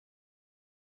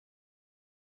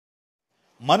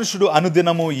మనుషుడు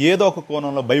అనుదినము ఏదో ఒక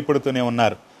కోణంలో భయపడుతూనే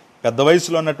ఉన్నారు. పెద్ద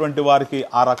వయసులో ఉన్నటువంటి వారికి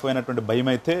ఆ రకమైనటువంటి భయం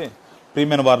అయితే,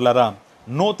 ప్రియమైన వారులారా,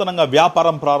 నూతనంగా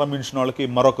వ్యాపారం ప్రారంభించిన వాళ్ళకి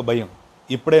మరొక భయం.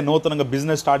 ఇప్పుడే నూతనంగా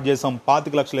బిజినెస్ స్టార్ట్ చేసాం,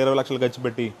 25 లక్షలు 20 లక్షలు ఖర్చు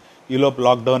పెట్టి, ఈలోపు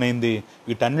లాక్డౌన్ అయింది,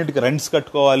 వీటన్నిటికీ రెంట్స్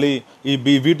కట్టుకోవాలి,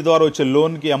 వీటి ద్వారా వచ్చే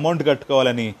లోన్కి అమౌంట్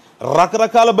కట్టుకోవాలని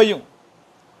రకరకాల భయం,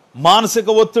 మానసిక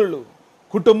ఒత్తిళ్ళు,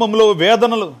 కుటుంబంలో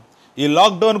వేదనలు. ఈ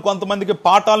లాక్డౌన్ కొంతమందికి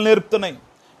పాఠాలు నేర్పుతున్నాయి.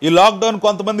 ఈ లాక్డౌన్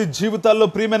కొంతమంది జీవితాల్లో,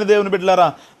 ప్రియమైన దేవుని బిడ్డలారా,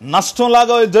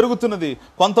 నష్టంలాగా జరుగుతున్నది.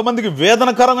 కొంతమందికి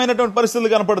వేదనకరమైనటువంటి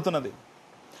పరిస్థితులు కనపడుతున్నది.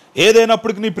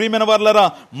 ఏదైనప్పటికీ నీ ప్రియమైన వారులారా,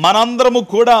 మనందరము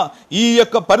కూడా ఈ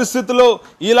యొక్క పరిస్థితిలో,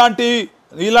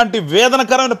 ఇలాంటి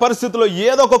వేదనకరమైన పరిస్థితుల్లో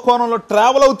ఏదో ఒక కోణంలో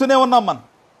ట్రావెల్ అవుతూనే ఉన్నాం. మనం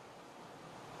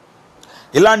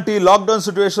ఇలాంటి లాక్డౌన్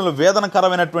సిచ్యువేషన్లో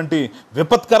వేదనకరమైనటువంటి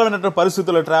విపత్కరమైనటువంటి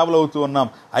పరిస్థితుల్లో ట్రావెల్ అవుతూ ఉన్నాం.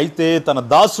 అయితే తన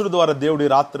దాసుడు ద్వారా దేవుడు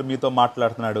రాత్రి మీతో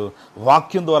మాట్లాడుతున్నాడు.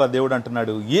 వాక్యం ద్వారా దేవుడు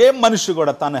అంటున్నాడు, ఏ మనిషి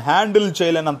కూడా తను హ్యాండిల్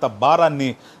చేయలేనంత భారాన్ని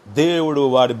దేవుడు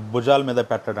వాడి భుజాల మీద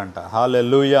పెట్టాడంట.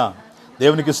 హల్లెలూయా,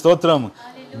 దేవునికి స్తోత్రం.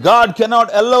 God cannot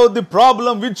allow the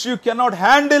problem which you cannot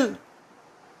handle.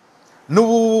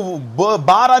 నువ్వు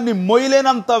భారాన్ని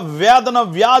మొయ్యలేనంత వేదన,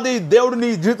 వ్యాధి దేవుడు నీ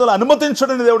జీవితంలో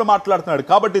అనుమతించడని దేవుడు మాట్లాడుతున్నాడు.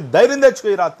 కాబట్టి ధైర్యం తెచ్చుకో.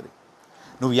 ఈ రాత్రి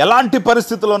నువ్వు ఎలాంటి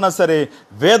పరిస్థితుల్లో ఉన్నా సరే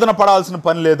వేదన పడాల్సిన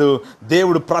పని లేదు.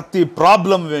 దేవుడు ప్రతి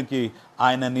ప్రాబ్లంకి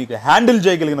ఆయన నీకు హ్యాండిల్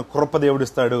చేయగలిగిన కృప దేవుడు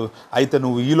ఇస్తాడు. అయితే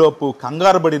నువ్వు ఈలోపు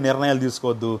కంగారుబడి నిర్ణయాలు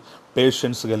తీసుకోవద్దు,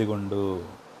 పేషెన్స్ కలిగి ఉండు.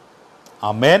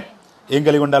 ఆమేన్. ఏం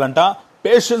కలిగి ఉండాలంట?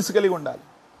 పేషెన్స్ కలిగి ఉండాలి.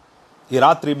 ఈ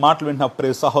రాత్రి మాటలు వింటున్న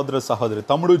ప్రియ సహోదర సహోదరి,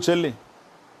 తమ్ముడు చెల్లి,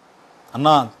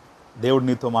 అన్నా, దేవుడు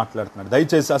నీతో మాట్లాడుతున్నాడు.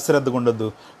 దయచేసి అశ్రద్ధగా ఉండొద్దు,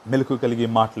 మెలకు కలిగి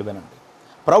మాటలు వినండి.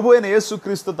 ప్రభు అయిన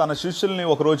యేసుక్రీస్తు తన శిష్యుల్ని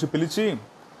ఒకరోజు పిలిచి,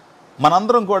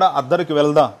 మనందరం కూడా అద్దరికి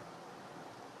వెళ్దాం,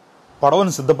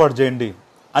 పడవను సిద్ధపాటు చేయండి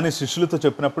అని శిష్యులతో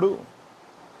చెప్పినప్పుడు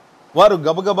వారు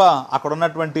గబగబా అక్కడ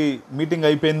ఉన్నటువంటి మీటింగ్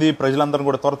అయిపోయింది, ప్రజలందరం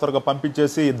కూడా త్వరగా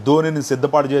పంపించేసి ధోనిని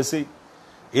సిద్ధపాటు చేసి,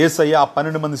 యేసయ్య ఆ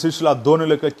 12 మంది శిష్యులు ఆ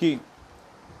ధోనిలోకి ఎక్కి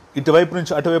ఇటువైపు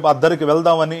నుంచి అటువైపు అద్దరికి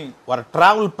వెళ్దామని వారు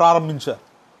ట్రావెల్ ప్రారంభించారు.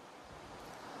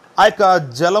 ఆ యొక్క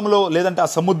జలంలో లేదంటే ఆ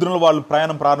సముద్రంలో వాళ్ళు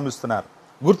ప్రయాణం ప్రారంభిస్తున్నారు.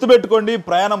 గుర్తుపెట్టుకోండి,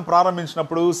 ప్రయాణం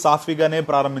ప్రారంభించినప్పుడు సాఫీగానే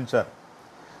ప్రారంభించారు.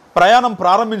 ప్రయాణం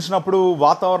ప్రారంభించినప్పుడు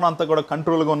వాతావరణం అంతా కూడా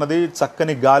కంట్రోల్గా ఉన్నది,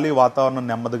 చక్కని గాలి, వాతావరణం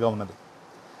నెమ్మదిగా ఉన్నది.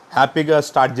 హ్యాపీగా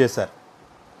స్టార్ట్ చేశారు.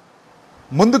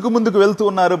 ముందుకు వెళ్తూ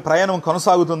ఉన్నారు. ప్రయాణం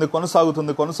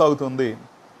కొనసాగుతుంది.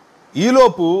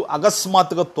 ఈలోపు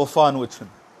అకస్మాత్తుగా తుఫాను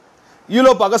వచ్చింది.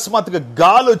 ఈలోపు అకస్మాత్తుగా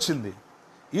గాలి వచ్చింది.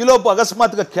 ఈలోపు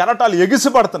అకస్మాత్తుగా కెరటాలు ఎగిసి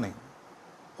పడుతున్నాయి.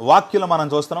 వాక్యలో మనం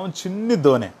చూస్తున్నాం చిన్ని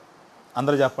దోణి.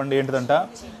 అందరూ చెప్పండి, ఏంటిదంట?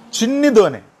 చిన్ని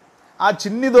దోణి. ఆ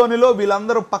చిన్ని దోణిలో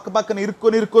వీళ్ళందరూ పక్కన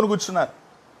ఇరుక్కొని కూర్చున్నారు.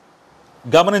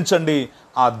 గమనించండి,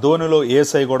 ఆ దోణిలో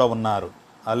యేసయ్య కూడా ఉన్నారు.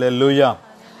 హల్లెలూయా.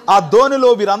 ఆ దోణిలో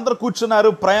వీరందరూ కూర్చున్నారు.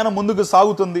 ప్రయాణం ముందుకు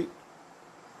సాగుతుంది.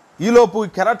 ఈలోపు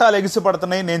కెరటాలు ఎగిసి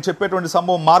పడుతున్నాయి. నేను చెప్పేటువంటి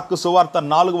సంభవం మార్కు సువార్త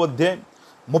 4వ అధ్యాయం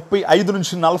 35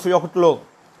 నుంచి 41లో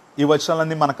ఈ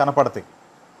వచనాలన్నీ మనకు కనపడతాయి.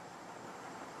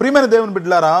 ప్రియమైన దేవుని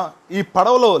బిడ్డలారా, ఈ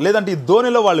పడవలో లేదంటే ఈ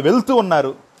దోణిలో వాళ్ళు వెళ్తూ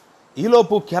ఉన్నారు.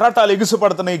 ఈలోపు కెరటాలు ఎగిసి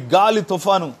పడుతున్నాయి, గాలి,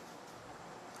 తుఫాను.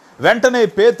 వెంటనే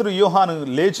పేతురు, యోహాను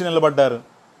లేచి నిలబడ్డారు.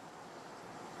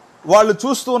 వాళ్ళు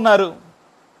చూస్తూ ఉన్నారు.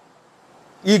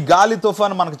 ఈ గాలి,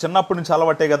 తుఫాను మనకు చిన్నప్పటి నుంచి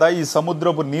అలవాటే కదా, ఈ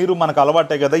సముద్రపు నీరు మనకు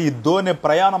అలవాటే కదా, ఈ దోణి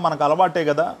ప్రయాణం మనకు అలవాటే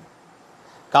కదా,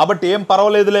 కాబట్టి ఏం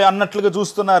పర్వాలేదులే అన్నట్లుగా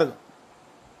చూస్తున్నారు.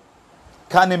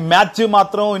 కానీ మాథ్యూ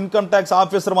మాత్రం, ఇన్కమ్ ట్యాక్స్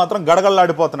ఆఫీసర్ మాత్రం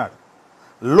గడగడలాడిపోతున్నాడు.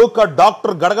 లూకా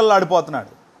డాక్టర్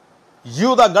గడగడలాడిపోతున్నాడు.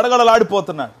 యూదా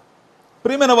గడగడలాడిపోతున్నాడు.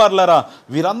 ప్రియమైన వారులారా,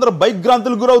 వీరందరూ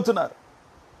భయభ్రాంతులకు గురవుతున్నారు.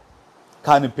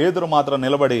 కానీ పేతురు మాత్రం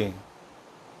నిలబడి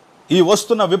ఈ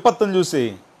వస్తున్న విపత్తును చూసి,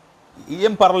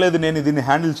 ఏం పర్లేదు, నేను దీన్ని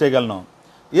హ్యాండిల్ చేయగలను,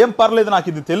 ఏం పర్లేదు, నాకు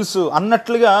ఇది తెలుసు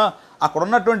అన్నట్లుగా అక్కడ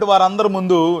ఉన్నటువంటి వారందరి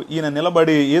ముందు ఈయన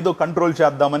నిలబడి ఏదో కంట్రోల్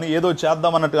చేద్దామని, ఏదో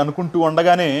చేద్దామన్నట్టు అనుకుంటూ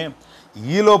ఉండగానే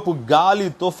ఈలోపు గాలి,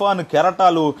 తుఫాను,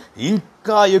 కెరటాలు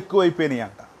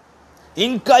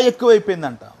ఇంకా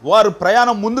ఎక్కువైపోయిందంట. వారు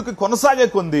ప్రయాణం ముందుకు కొనసాగే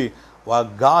కొంది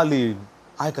గాలి,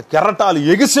 ఆ యొక్క కెరటాలు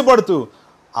ఎగిసిపడుతూ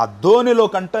ఆ దోణిలో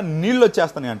కంట నీళ్ళు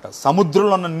వచ్చేస్తున్నాయి అంట.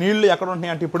 సముద్రంలో ఉన్న నీళ్లు ఎక్కడ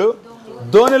ఉంటున్నాయి అంటే ఇప్పుడు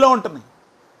దోణిలో ఉంటున్నాయి.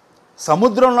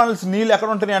 సముద్రంలో నీళ్ళు ఎక్కడ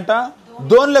ఉంటున్నాయి అంట?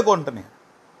 దోణిలోకి ఉంటున్నాయి.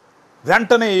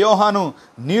 వెంటనే యోహాను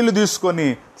నీళ్లు తీసుకొని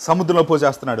సముద్రంలో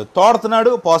పోసేస్తున్నాడు.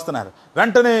 పోస్తున్నారు.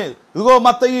 వెంటనే ఇదిగో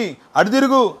మత్తయి, అడి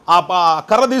తిరుగు, ఆ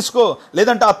కర్ర తీసుకో,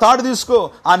 లేదంటే ఆ తాడు తీసుకో,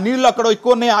 ఆ నీళ్లు అక్కడ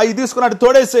ఎక్కువ ఉన్నాయి, అవి తీసుకుని అటు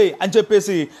తోడేసేయి అని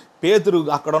చెప్పేసి పేతురు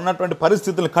అక్కడ ఉన్నటువంటి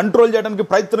పరిస్థితులను కంట్రోల్ చేయడానికి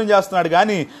ప్రయత్నం చేస్తున్నాడు.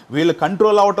 కానీ వీళ్ళు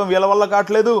కంట్రోల్ అవ్వటం వీళ్ళ వల్ల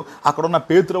కావట్లేదు, అక్కడ ఉన్న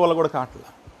పేతురు వల్ల కూడా కావట్లేదు.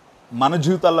 మన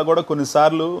జీవితాల్లో కూడా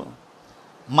కొన్నిసార్లు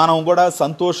మనం కూడా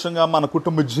సంతోషంగా మన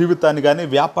కుటుంబ జీవితాన్ని కానీ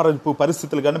వ్యాపార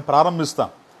పరిస్థితులు కానీ ప్రారంభిస్తాం.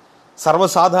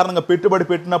 సర్వసాధారణంగా పెట్టుబడి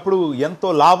పెట్టినప్పుడు ఎంతో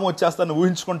లాభం వచ్చేస్తుందని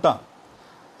ఊహించుకుంటాం.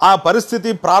 ఆ పరిస్థితి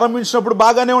ప్రారంభించినప్పుడు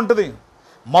బాగానే ఉంటుంది.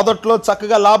 మొదట్లో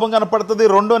చక్కగా లాభం కనపడుతుంది,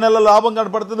 2వ నెల లాభం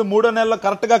కనపడుతుంది, 3వ నెలలో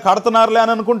కరెక్ట్గా కడుతున్నారులే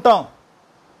అని అనుకుంటాం.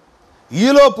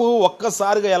 ఈలోపు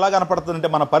ఒక్కసారిగా ఎలా కనపడుతుందంటే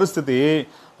మన పరిస్థితి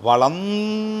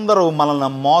వాళ్ళందరూ మనల్ని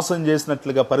మోసం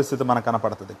చేసినట్లుగా పరిస్థితి మనకు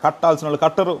కనపడుతుంది. కట్టాల్సిన వాళ్ళు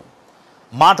కట్టరు,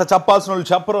 మాట చెప్పాల్సిన వాళ్ళు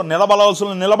చెప్పరు, నిలబడాల్సిన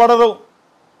వాళ్ళు నిలబడరు.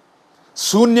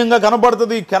 శూన్యంగా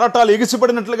కనపడుతుంది, కెరటాలు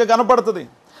ఎగిసిపడినట్లుగా కనపడుతుంది.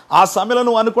 ఆ సమయంలో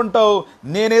నువ్వు అనుకుంటావు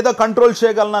నేనేదో కంట్రోల్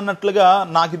చేయగలను అన్నట్లుగా,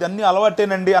 నాకు ఇది అన్నీ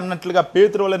అలవాటేనండి అన్నట్లుగా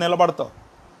పేతురు వలె నిలబడతావు.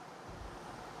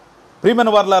 ప్రియమైన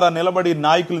వారలారా, నిలబడి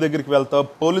నాయకుల దగ్గరికి వెళ్తావు,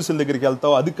 పోలీసుల దగ్గరికి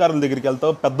వెళ్తావు, అధికారుల దగ్గరికి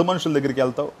వెళ్తావు, పెద్ద మనుషుల దగ్గరికి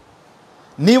వెళ్తావు.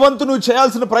 నీ వంతు నువ్వు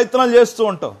చేయాల్సిన ప్రయత్నాలు చేస్తూ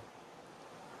ఉంటావు.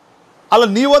 అలా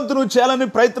నీ వంతు నువ్వు చేయాలని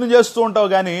ప్రయత్నం చేస్తూ ఉంటావు,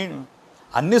 కానీ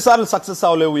అన్నిసార్లు సక్సెస్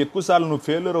అవ్వలేవు, ఎక్కువసార్లు నువ్వు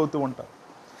ఫెయిల్యూర్ అవుతూ ఉంటావు.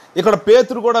 ఇక్కడ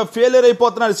పేతురు కూడా ఫెయిల్యూర్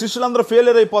అయిపోతున్నారు, శిష్యులందరూ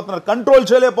ఫెయిల్యూర్ అయిపోతున్నారు, కంట్రోల్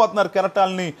చేయలేకపోతున్నారు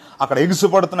కెరటాలని. అక్కడ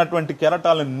ఎగిసిపడుతున్నటువంటి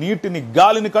కెరటాలని, నీటిని,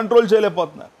 గాలిని కంట్రోల్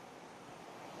చేయలేకపోతున్నారు.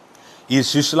 ఈ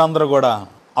శిష్యులందరూ కూడా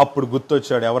అప్పుడు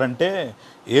గుర్తొచ్చాడు. ఎవరంటే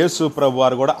యేసు ప్రభు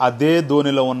వారు కూడా అదే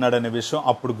ధోనిలో ఉన్నాడనే విషయం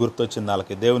అప్పుడు గుర్తొచ్చింది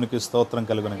వాళ్ళకి. దేవునికి స్తోత్రం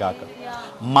కలుగును గాక.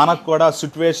 మనకు కూడా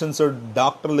సిచ్యువేషన్స్,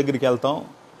 డాక్టర్ల దగ్గరికి వెళ్తాం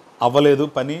అవ్వలేదు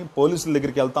పని, పోలీసుల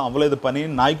దగ్గరికి వెళ్తాం అవ్వలేదు పని,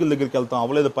 నాయకుల దగ్గరికి వెళ్తాం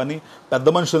అవ్వలేదు పని, పెద్ద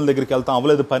మనుషుల దగ్గరికి వెళ్తాం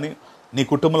అవ్వలేదు పని. నీ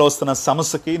కుటుంబంలో వస్తున్న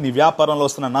సమస్యకి, నీ వ్యాపారంలో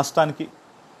వస్తున్న నష్టానికి,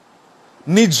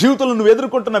 నీ జీవితంలో నువ్వు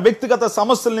ఎదుర్కొంటున్న వ్యక్తిగత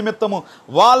సమస్యల నిమిత్తము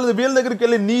వీళ్ళ దగ్గరికి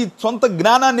వెళ్ళి నీ సొంత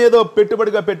జ్ఞానాన్ని ఏదో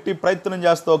పెట్టుబడిగా పెట్టి ప్రయత్నం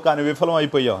చేస్తావు, కానీ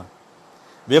విఫలమైపోయావు.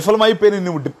 విఫలమైపోయి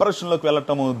నువ్వు డిప్రెషన్లోకి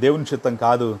వెళ్ళటము దేవుని చిత్తం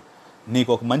కాదు. నీకు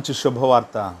ఒక మంచి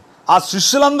శుభవార్త. ఆ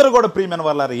శిష్యులందరూ కూడా ప్రియమైన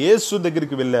వాళ్ళారు యేసు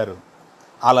దగ్గరికి వెళ్ళారు.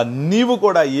 అలా నీవు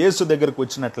కూడా యేసు దగ్గరికి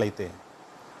వచ్చినట్లయితే,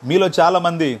 మీలో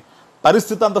చాలామంది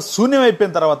పరిస్థితి అంతా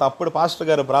శూన్యమైపోయిన తర్వాత అప్పుడు పాస్టర్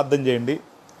గారు ప్రార్థన చేయండి,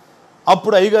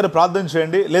 అప్పుడు అయ్యగారు ప్రార్థన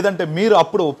చేయండి, లేదంటే మీరు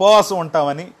అప్పుడు ఉపవాసం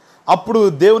ఉంటామని, అప్పుడు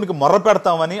దేవునికి మొర్ర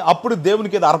పెడతామని, అప్పుడు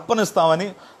దేవునికి ఏదో అర్పణిస్తామని,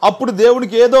 అప్పుడు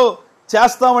దేవునికి ఏదో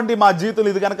చేస్తామండి, మా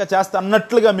జీవితంలో ఇది కనుక చేస్తా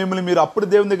అన్నట్లుగా మిమ్మల్ని మీరు అప్పుడు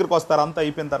దేవుని దగ్గరికి వస్తారు. అంతా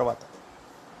అయిపోయిన తర్వాత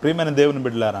ప్రియమైన దేవుని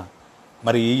బిడ్డలారా,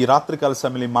 మరి ఈ రాత్రికాల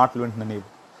సమయంలో ఈ మాటలు వింటున్న నీవు,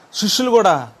 శిష్యులు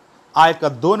కూడా ఆ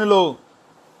యొక్క ధోనిలో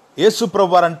యేసు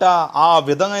ప్రభు వారంట ఆ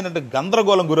విధమైన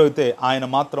గందరగోళం గురైతే ఆయన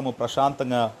మాత్రము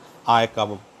ప్రశాంతంగా ఆ యొక్క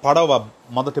పడవ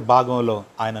మొదటి భాగంలో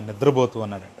ఆయన నిద్రపోతూ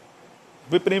ఉన్నాడంట.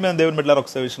 ప్రియమైన దేవుని బిడ్డలారా,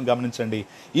 ఒకసారి విషయం గమనించండి.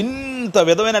 ఇంత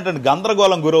విధమైనటువంటి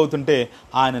గందరగోళం గురవుతుంటే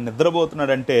ఆయన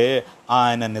నిద్రపోతున్నాడంటే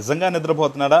ఆయన నిజంగా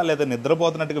నిద్రపోతున్నాడా, లేదా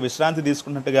నిద్రపోతున్నట్టుగా విశ్రాంతి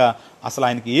తీసుకున్నట్టుగా అసలు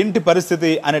ఆయనకి ఏంటి పరిస్థితి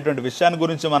అనేటువంటి విషయాన్ని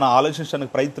గురించి మనం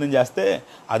ఆలోచించడానికి ప్రయత్నం చేస్తే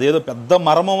అదేదో పెద్ద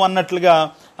మర్మం అన్నట్లుగా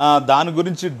దాని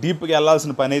గురించి డీప్గా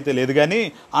వెళ్ళాల్సిన పని అయితే లేదు. కానీ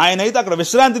ఆయన అయితే అక్కడ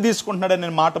విశ్రాంతి తీసుకుంటున్నాడనే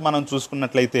మాట మనం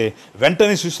చూసుకున్నట్లయితే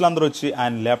వెంటనే శిష్యులందరూ వచ్చి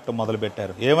ఆయన లేపటం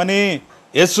మొదలుపెట్టారు. ఏమని?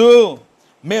 యేసు,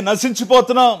 మేము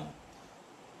నశించిపోతున్నాం,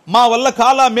 మా వల్ల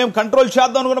కాలా, మేము కంట్రోల్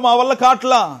చేద్దాం అనుకుంటే మా వల్ల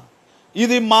కాట్లా,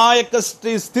 ఇది మా యొక్క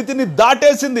స్థితిని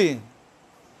దాటేసింది,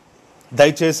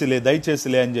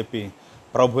 దయచేసిలే అని చెప్పి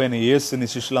ప్రభు అయిన యేసుని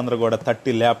శిష్యులందరూ కూడా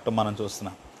తట్టి లేపటం మనం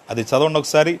చూస్తున్నాం. అది చదవండి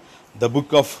ఒకసారి. The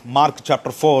book of mark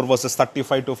chapter 4 verses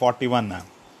 35 to 41.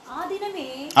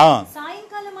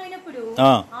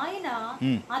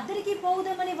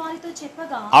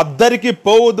 అద్దరికి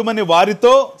పోవుదమని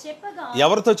వారితో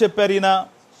ఎవరితో చెప్పారు? ఈయన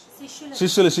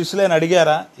శిష్యులని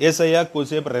అడిగారా? యేసయ్య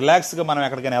కూసేపు రిలాక్స్గా మనం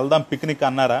ఎక్కడికైనా వెళ్దాం పిక్నిక్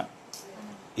అన్నారా?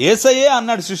 యేసయ్యే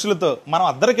అన్నాడు శిష్యులతో, మనం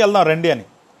అద్దరికి వెళ్దాం రండి అని.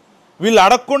 వీళ్ళు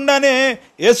అడగకుండానే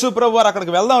యేసు ప్రభు వారు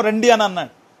అక్కడికి వెళ్దాం రండి అని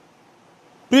అన్నాడు.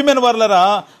 ప్రియమైన వారలారా,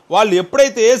 వాళ్ళు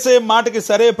ఎప్పుడైతే యేసయ్య మాటకి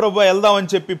సరే ప్రభు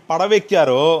వెళ్దామని చెప్పి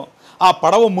పడవెక్కారో, ఆ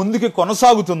పడవ ముందుకి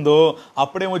కొనసాగుతుందో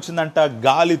అప్పుడేమొచ్చిందంట?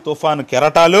 గాలి, తుఫాను,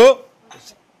 కెరటాలు.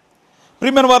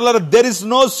 ప్రియమైన వారలారా, there is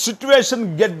no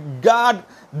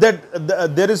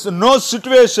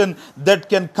situation that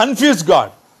can confuse God.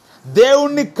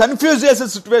 దేవుణ్ణి కన్ఫ్యూజ్ చేసే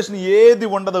సిచ్యువేషన్ ఏది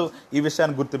ఉండదు. ఈ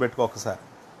విషయాన్ని గుర్తుపెట్టుకో ఒకసారి.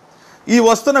 ఈ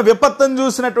వస్తున్న విపత్తును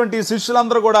చూసినటువంటి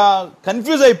శిష్యులందరూ కూడా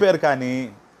కన్ఫ్యూజ్ అయిపోయారు, కానీ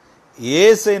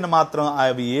యేసయ్యను మాత్రం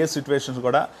అవి ఏ సిచ్యువేషన్స్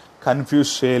కూడా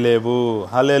కన్ఫ్యూజ్ చేయలేవు.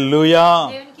 హల్లెలూయా.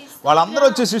 వాళ్ళందరూ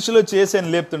వచ్చి శిష్యులు వచ్చి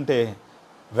యేసయ్యను లేపుతుంటే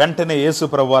వెంటనే యేసు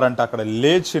ప్రభువారంట అక్కడ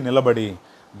లేచి నిలబడి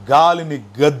గాలిని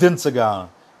గద్దించగా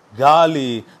గాలి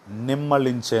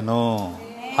నిమ్మళించెను.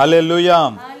 హల్లెలూయా.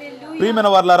 ప్రియమైన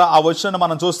వారలారా, ఆ వచనాన్ని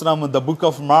మనం చూస్తున్నాము. The book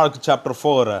of mark chapter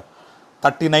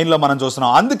 4:39 మనం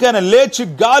చూస్తున్నాం. అందుకని లేచి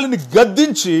గాలిని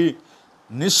గద్దించి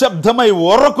నిశ్శబ్దమై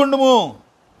ఒర్రకుండుము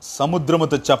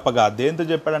సముద్రముతో చెప్పగా. దేంతో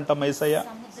చెప్పాడంట యేసయ్య?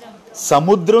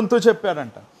 సముద్రంతో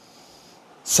చెప్పాడంట.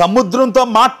 సముద్రంతో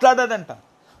మాట్లాడాడంట.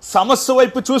 సమస్య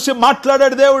వైపు చూసి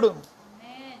మాట్లాడాడు దేవుడు.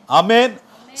 ఆమేన్.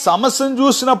 సమస్యను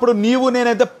చూసినప్పుడు నీవు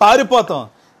నేనైతే పారిపోతాం,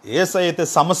 యేసయ్య అయితే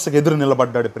సమస్యకు ఎదురు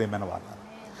నిలబడ్డాడు. ప్రియమైన వాళ్ళ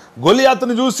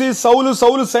గొలియాతును చూసి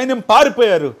సౌలు సైన్యం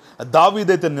పారిపోయారు.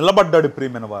 దావీదైతే నిలబడ్డాడు.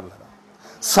 ప్రియమైన వాళ్ళారా,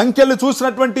 సంఖ్యలు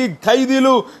చూసినటువంటి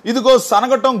ఖైదీలు ఇదిగో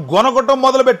సనగటం గొనగటం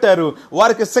మొదలుపెట్టారు.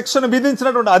 వారికి శిక్షను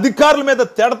విధించినటువంటి అధికారుల మీద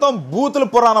తిడటం, బూతుల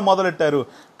పురాణం మొదలెట్టారు.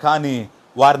 కానీ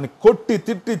వారిని కొట్టి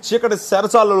తిట్టి చీకటి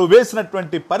సెరసాలలో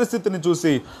వేసినటువంటి పరిస్థితిని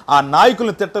చూసి ఆ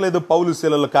నాయకులను తిట్టలేదు పౌలు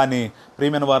శీలలు. కానీ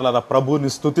ప్రియమైన వాళ్ళారా, ప్రభువుని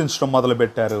స్తుతించడం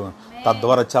మొదలుపెట్టారు.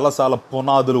 తద్వారా చలసాల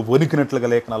పునాదులు వణికినట్లుగా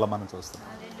లేఖనాలు మనం చూస్తున్నాం.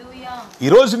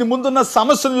 ఈరోజు నీ ముందున్న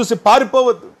సమస్యను చూసి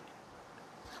పారిపోవద్దు,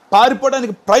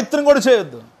 పారిపోవడానికి ప్రయత్నం కూడా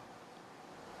చేయొద్దు.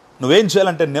 నువ్వేం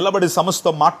చేయాలంటే నిలబడి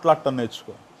సమస్యతో మాట్లాడటం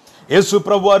నేర్చుకో. యేసు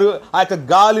ప్రభు వారు ఆ యొక్క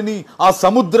గాలిని, ఆ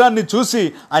సముద్రాన్ని చూసి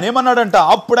ఆయన ఏమన్నాడంట,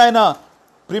 అప్పుడైన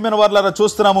ప్రియమైన వాళ్ళారా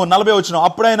చూస్తున్నాము 40 వచనం,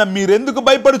 అప్పుడైనా మీరెందుకు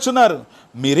భయపడుచున్నారు,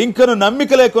 మీరింకను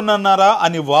నమ్మిక లేకున్నారా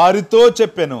అని వారితో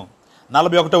చెప్పాను.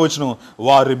 41 వచనం,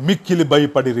 వారు మిక్కిలి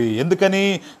భయపడిరి. ఎందుకని?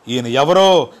 ఈయన ఎవరో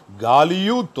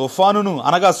గాలియు తుఫానును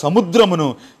అనగా సముద్రమును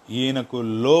ఈయనకు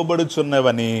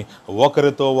లోబడుచున్నవని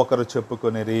ఒకరితో ఒకరు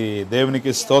చెప్పుకొనిరి. దేవునికి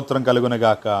స్తోత్రం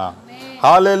కలుగునుగాక.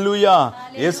 హల్లెలూయా.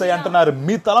 యేసయ్య అంటున్నారు,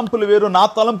 మీ తలంపులు వేరు, నా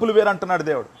తలంపులు వేరు అంటున్నాడు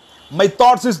దేవుడు. My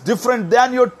thoughts is different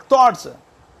than your thoughts.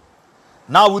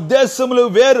 నా ఉద్దేశములు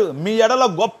వేరు, మీ ఎడల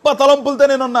గొప్ప తలంపులతో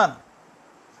నేనున్నాను.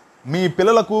 మీ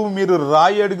పిల్లలకు మీరు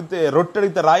రొట్టె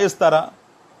అడిగితే రాయిస్తారా?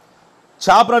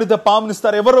 చేపను అడిగితే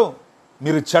పామునిస్తారా? ఎవరు?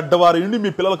 మీరు చెడ్డవారు ఇండి మీ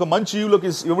పిల్లలకు మంచి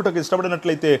ఇవ్వటకు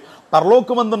ఇష్టపడినట్లయితే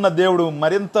పరలోకమందున్న దేవుడు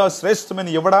మరింత శ్రేష్టమైన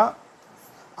ఇవ్వడా?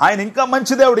 ఆయన ఇంకా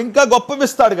మంచి దేవుడు, ఇంకా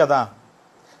గొప్పవిస్తాడు కదా.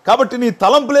 కాబట్టి నీ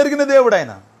తలంపులు ఎరిగిన దేవుడు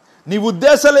ఆయన, నీ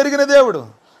ఉద్దేశాలు ఎరిగిన దేవుడు.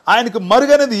 ఆయనకు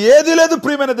మరుగనేది ఏదీ లేదు.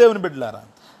 ప్రియమైన దేవుని బిడ్డలారా,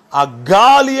 ఆ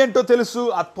గాలి ఏంటో తెలుసు,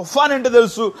 ఆ తుఫాన్ ఏంటో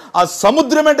తెలుసు, ఆ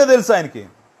సముద్రం ఏంటో తెలుసు ఆయనకి.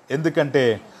 ఎందుకంటే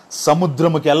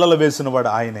సముద్రముకి ఎల్లలు వేసిన వాడు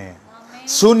ఆయనే,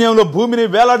 శూన్యంలో భూమిని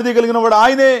వేలాడదీయగలిగిన వాడు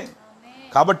ఆయనే.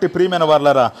 కాబట్టి ప్రియమైన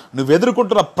వాళ్ళారా, నువ్వు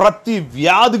ఎదుర్కొంటున్న ప్రతి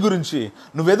వ్యాధి గురించి,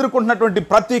 నువ్వు ఎదుర్కొంటున్నటువంటి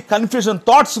ప్రతి కన్ఫ్యూజన్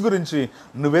థాట్స్ గురించి,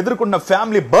 నువ్వు ఎదుర్కొంటున్న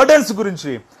ఫ్యామిలీ బర్డెన్స్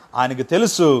గురించి ఆయనకి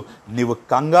తెలుసు. నీవు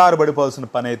కంగారు పడిపోవాల్సిన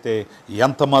పని అయితే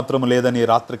ఎంత మాత్రం లేదని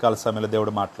రాత్రికాల సమయంలో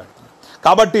దేవుడు మాట్లాడుతున్నాడు.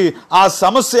 కాబట్టి ఆ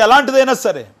సమస్య ఎలాంటిదైనా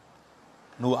సరే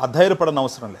నువ్వు అధైర్యపడని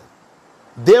అవసరం లేదు.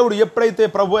 దేవుడు ఎప్పుడైతే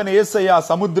ప్రభు అయిన యేసయ్య ఆ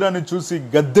సముద్రాన్ని చూసి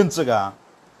గద్దించగా,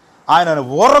 ఆయన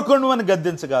ఓరకొండు అని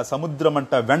గద్దించగా సముద్రం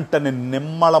అంట వెంటనే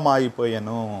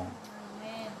నిమ్మళమైపోయాను.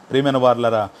 ప్రియమైన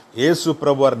వారులారా, యేసు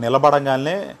ప్రభు వారు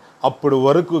నిలబడంగానే అప్పుడు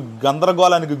వరకు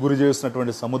గందరగోళానికి గురి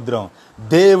చేసినటువంటి సముద్రం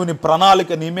దేవుని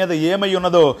ప్రణాళిక నీ మీద ఏమై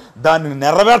ఉన్నదో దాన్ని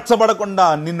నెరవేర్చబడకుండా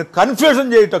నిన్ను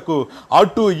కన్ఫ్యూజన్ చేయుటకు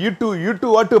అటు ఇటు ఇటు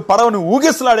అటు పడవని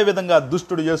ఊగిసలాడే విధంగా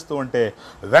దుష్టుడు చేస్తూ ఉంటే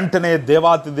వెంటనే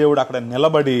దేవాతి దేవుడు అక్కడ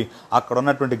నిలబడి అక్కడ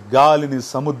ఉన్నటువంటి గాలిని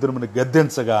సముద్రముని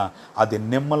గద్దించగా అది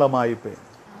నిమ్మలమైపోయింది.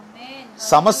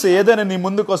 సమస్య ఏదైనా నీ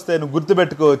ముందుకు వస్తే నువ్వు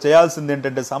గుర్తుపెట్టుకో, చేయాల్సింది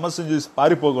ఏంటంటే సమస్యను చూసి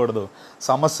పారిపోకూడదు,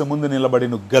 సమస్య ముందు నిలబడి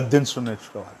నువ్వు గద్దించడం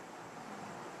నేర్చుకోవాలి.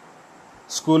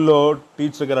 స్కూల్లో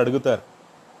టీచర్ గారు అడుగుతారు,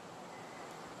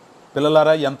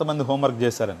 పిల్లలారా ఎంతమంది హోంవర్క్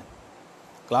చేశారని.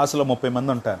 క్లాసులో 30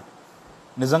 మంది ఉంటారు.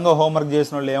 నిజంగా హోంవర్క్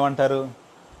చేసిన వాళ్ళు ఏమంటారు?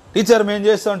 టీచర్ మేము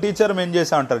చేస్తాం, టీచర్ మేము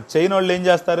చేస్తాం అంటారు. చేయని వాళ్ళు ఏం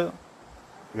చేస్తారు?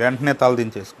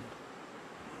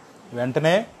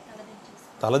 వెంటనే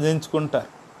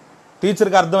తలదించుకుంటారు.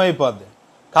 టీచర్కి అర్థమైపోద్ది.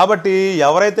 కాబట్టి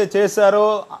ఎవరైతే చేశారో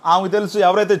ఆమెకు తెలుసు,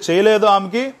 ఎవరైతే చేయలేదో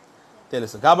ఆమెకి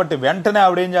తెలుసు. కాబట్టి వెంటనే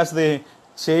ఆవిడ ఏం చేస్తుంది?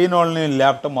 చేయనోళ్ళని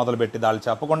లేపటం మొదలుపెట్టింది. వాళ్ళు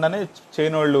చెప్పకుండానే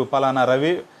చేయనోళ్ళు పలానా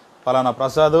రవి, పలానా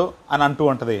ప్రసాదు అని అంటూ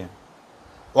ఉంటుంది.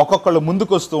 ఒక్కొక్కళ్ళు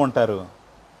ముందుకు వస్తూ ఉంటారు,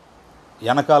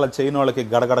 వెనకాల చేయనోళ్ళకి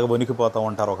గడగడగ వణికిపోతూ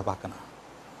ఉంటారు ఒక పక్కన.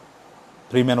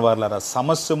 ప్రియమైన వారులారా,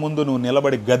 సమస్య ముందు నువ్వు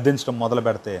నిలబడి గద్దించడం మొదలు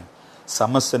పెడితే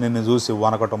సమస్య నిన్ను చూసి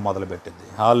వణకటం మొదలుపెట్టింది.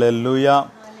 హల్లెలూయా,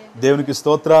 దేవునికి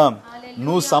స్తోత్రం.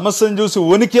 నువ్వు సమస్యను చూసి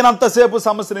వణికినంతసేపు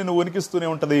సమస్య నిన్ను వణికిస్తూనే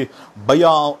ఉంటుంది, భయ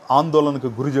ఆందోళనకు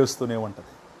గురి చేస్తూనే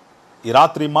ఉంటుంది. ఈ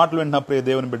రాత్రి మాటలు వింటున్న ప్రియ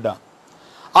దేవుని బిడ్డ,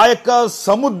 ఆ యొక్క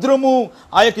సముద్రము,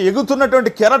 ఆ యొక్క ఎగుతున్నటువంటి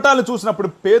కెరటాలు చూసినప్పుడు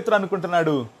పేతురు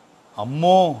అనుకుంటున్నాడు,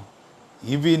 అమ్మో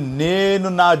ఇవి నేను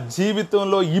నా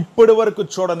జీవితంలో ఇప్పటి వరకు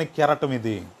చూడని కెరటం,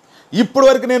 ఇప్పటి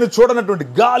వరకు నేను చూడనటువంటి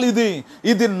గాలి,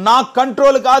 ఇది నా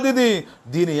కంట్రోల్ కాదు,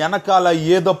 దీని వెనకాల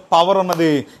ఏదో పవర్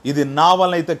ఉన్నది, ఇది నా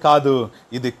వలన అయితే కాదు,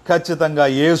 ఇది ఖచ్చితంగా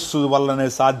యేసు వల్లనే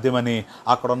సాధ్యమని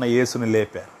అక్కడున్న యేసుని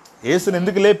లేపారు. యేసుని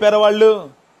ఎందుకు లేపారు వాళ్ళు?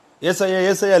 ఏసయ్య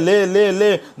ఏసయ్య లే లే లే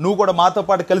నువ్వు కూడా మాతో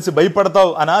పాటు కలిసి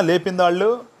భయపడతావు అనా లేపింది వాళ్ళు?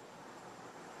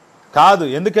 కాదు.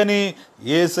 ఎందుకని?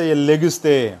 ఏసయ్య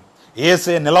లెగిస్తే,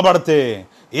 ఏసయ్య నిలబడితే,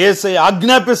 ఏసయ్య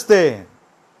ఆజ్ఞాపిస్తే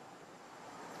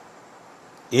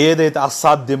ఏదైతే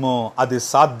అసాధ్యమో అది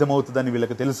సాధ్యమవుతుందని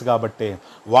వీళ్ళకి తెలుసు. కాబట్టి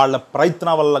వాళ్ళ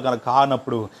ప్రయత్నం వల్ల కనుక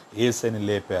కానప్పుడు యేసుని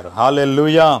లేపారు.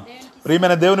 హల్లెలూయా.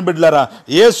 ప్రియమైన దేవుని బిడ్డలారా,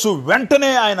 యేసు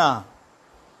వెంటనే ఆయన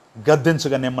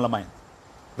గద్దించగా నిమ్మలమైంది.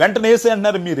 వెంటనే యేసు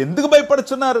అంటున్నారు, మీరు ఎందుకు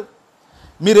భయపడుతున్నారు?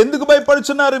 మీరు ఎందుకు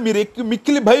భయపడుచున్నారు?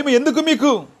 మిక్కిలి భయం ఎందుకు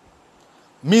మీకు?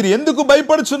 మీరు ఎందుకు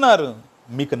భయపడుచున్నారు?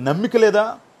 మీకు నమ్మిక లేదా?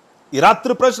 ఈ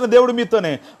రాత్రి ప్రశ్న దేవుడు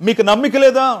మీతోనే. మీకు నమ్మిక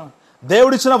లేదా?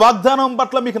 దేవుడిచ్చిన వాగ్దానం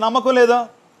పట్ల మీకు నమ్మకం లేదా?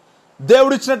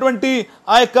 దేవుడిచ్చినటువంటి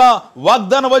ఆ యొక్క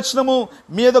వాగ్దాన వచనము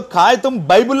మీ ఏదో కాగితం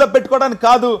బైబిల్లో పెట్టుకోవడానికి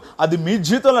కాదు, అది మీ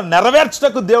జీవితంలో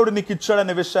నెరవేర్చటకు దేవుడు నీకు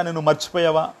ఇచ్చాడనే విషయాన్ని నువ్వు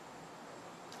మర్చిపోయావా?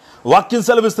 వాక్యం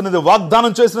సెలవిస్తున్నది,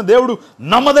 వాగ్దానం చేసిన దేవుడు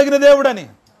నమ్మదగిన దేవుడని.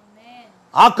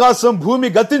 ఆకాశం భూమి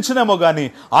గతించినేమో కానీ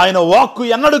ఆయన వాక్కు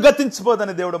ఎన్నడూ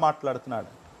గతించిపోదని దేవుడు మాట్లాడుతున్నాడు.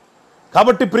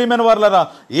 కాబట్టి ప్రియమైన వారలారా,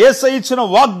 యేసయ్య ఇచ్చిన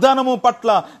వాగ్దానము పట్ల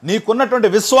నీకున్నటువంటి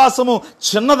విశ్వాసము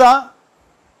చిన్నదా?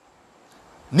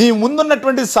 నీ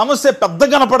ముందున్నటువంటి సమస్య పెద్ద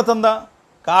కనపడుతుందా?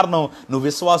 కారణం నువ్వు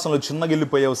విశ్వాసంలో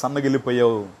చిన్నగిల్లిపోయావు,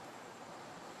 సన్నగిల్లిపోయావు.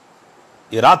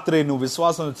 ఈ రాత్రి నువ్వు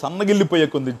విశ్వాసంలో సన్నగిల్లిపోయే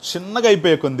కొంది, చిన్నగా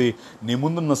అయిపోయే కొంది నీ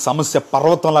ముందున్న సమస్య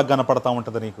పర్వతంలా కనపడతా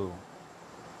ఉంటుంది నీకు.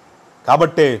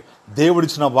 కాబట్టే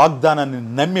దేవుడిచ్చిన వాగ్దానాన్ని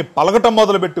నమ్మి పలకటం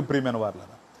మొదలుపెట్టు ప్రియమైన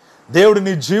వారలారా. దేవుడు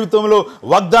నీ జీవితంలో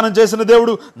వాగ్దానం చేసిన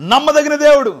దేవుడు నమ్మదగిన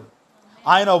దేవుడు.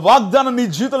 ఆయన వాగ్దానం నీ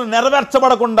జీవితంలో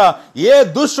నెరవేర్చబడకుండా ఏ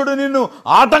దుష్టుడు నిన్ను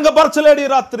ఆటంకపరచలేడు. ఈ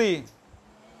రాత్రి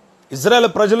ఇజ్రాయేల్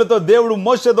ప్రజలతో దేవుడు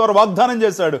మోషే ద్వారా వాగ్దానం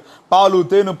చేశాడు, పాలు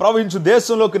తేనె ప్రవహించు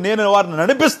దేశంలోకి నేను వారిని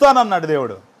నడిపిస్తానన్నాడు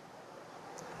దేవుడు.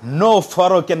 No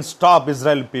Pharaoh can stop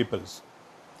Israel peoples.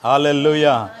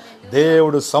 హల్లెలూయా.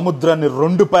 దేవుడు సముద్రాన్ని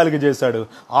 2 పాయలుగా చేశాడు,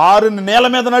 6 నేల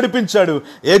మీద నడిపించాడు.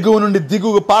 ఎగువ నుండి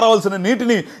దిగువ పారవలసిన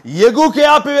నీటిని ఎగువకే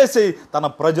ఆపివేసి తన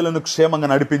ప్రజలను క్షేమంగా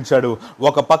నడిపించాడు.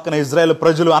 ఒక పక్కన ఇజ్రాయేల్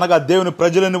ప్రజలు అనగా దేవుని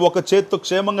ప్రజలను ఒక చేత్తో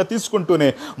క్షేమంగా తీసుకుంటూనే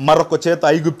మరొక చేత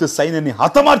ఐగుప్తు సైన్యాన్ని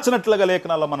హతమార్చినట్లుగా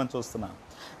లేఖనాల్లో మనం చూస్తున్నాం.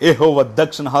 యెహోవా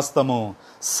దక్షిణ హస్తము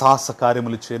సాహస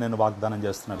కార్యములు చేయనని వాగ్దానం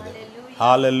చేస్తున్నాడు దేవుడు.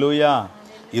 హల్లెలూయా.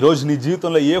 ఈరోజు నీ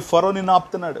జీవితంలో ఏ ఫరో నిన్ను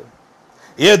ఆపుతున్నాడు?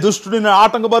 ఏ దుష్టుడిని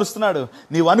ఆటంకపరుస్తున్నాడు?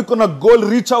 నీవు అనుకున్న గోల్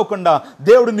రీచ్ అవ్వకుండా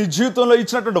దేవుడు నీ జీవితంలో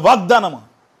ఇచ్చినటువంటి వాగ్దానము,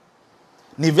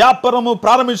 నీ వ్యాపారము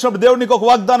ప్రారంభించినప్పుడు దేవుడు నీకు ఒక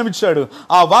వాగ్దానం ఇచ్చాడు.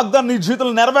 ఆ వాగ్దానం నీ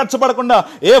జీవితంలో నెరవేర్చబడకుండా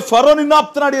ఏ ఫరో నిన్ను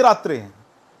ఆపుతున్నాడు? ఈ రాత్రి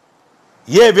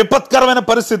ఏ విపత్కరమైన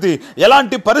పరిస్థితి,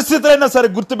 ఎలాంటి పరిస్థితులైనా సరే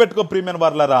గుర్తుపెట్టుకో ప్రియమైన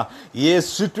వారలారా, ఏ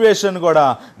సిచ్యువేషన్ కూడా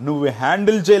నువ్వు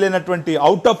హ్యాండిల్ చేయలేనటువంటి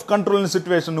అవుట్ ఆఫ్ కంట్రోల్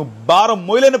సిచ్యువేషన్, నువ్వు భారం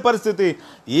మోయలేని పరిస్థితి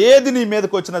ఏది నీ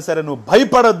మీదకి వచ్చినా సరే నువ్వు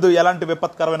భయపడొద్దు. ఎలాంటి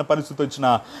విపత్కరమైన పరిస్థితి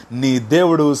వచ్చినా నీ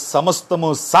దేవుడు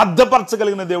సమస్తము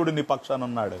సాధ్యపరచగలిగిన దేవుడు నీ పక్షాన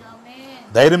ఉన్నాడు.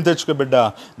 ధైర్యం తెచ్చుకో బిడ్డ,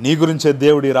 నీ గురించే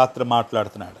దేవుడు ఈ రాత్రి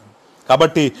మాట్లాడుతున్నాడు.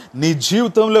 కాబట్టి నీ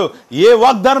జీవితంలో ఏ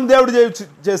వాగ్దానం దేవుడు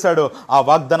చేశాడో ఆ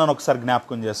వాగ్దానాన్ని ఒకసారి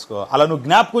జ్ఞాపకం చేసుకో. అలా నువ్వు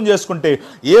జ్ఞాపకం చేసుకుంటే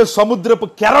ఏ సముద్రపు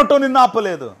కెరటో నిన్ను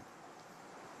ఆపలేదు.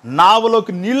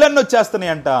 నావలోకి నీళ్ళన్నీ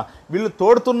వచ్చేస్తున్నాయి అంట. వీళ్ళు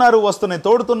తోడుతున్నారు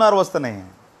వస్తున్నాయి.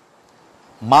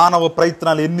 మానవ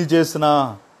ప్రయత్నాలు ఎన్ని చేసినా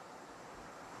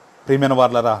ప్రియమైన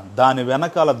వారలారా, దాని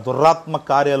వెనకాల దురాత్మ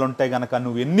కార్యాలు ఉంటాయి గనక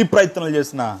నువ్వు ఎన్ని ప్రయత్నాలు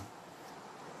చేసినా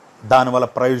దానివల్ల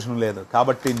ప్రయోజనం లేదు.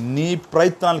 కాబట్టి నీ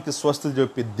ప్రయత్నాలకి స్వస్తి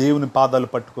చెప్పి దేవుని పాదాలు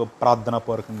పట్టుకో.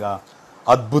 ప్రార్థనాపూర్వకంగా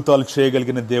అద్భుతాలు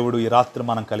చేయగలిగిన దేవుడు ఈ రాత్రి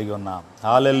మనం కలిగి ఉన్నాం.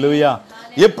 హల్లెలూయా.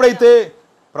 ఎప్పుడైతే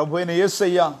ప్రభు అయిన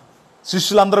యేసయ్య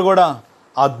శిష్యులందరూ కూడా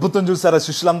ఆ అద్భుతం చూసారో,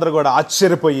 శిష్యులందరూ కూడా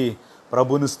ఆశ్చర్యపోయి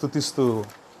ప్రభుని స్తుతిస్తూ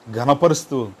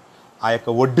ఘనపరుస్తూ ఆ యొక్క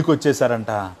ఒడ్డుకు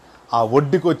వచ్చేసారంట. ఆ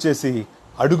ఒడ్డుకు వచ్చేసి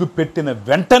అడుగు పెట్టిన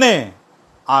వెంటనే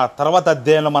ఆ తర్వాత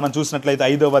అధ్యాయంలో మనం చూసినట్లయితే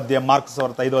 5వ అధ్యాయం, మార్కు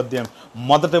సువార్త 5వ అధ్యాయం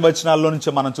మొదటి వచనాల్లో నుంచి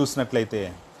మనం చూసినట్లయితే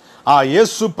ఆ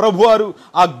యేసు ప్రభువారు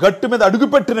ఆ గట్టు మీద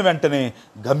అడుగుపెట్టిన వెంటనే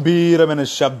గంభీరమైన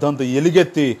శబ్దంతో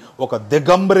ఎలుగెత్తి ఒక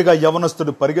దిగంబరిగా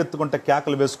యవనస్తుడు పరిగెత్తుకుంటే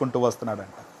కేకలు వేసుకుంటూ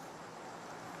వస్తున్నాడంట.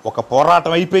 ఒక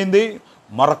పోరాటం అయిపోయింది,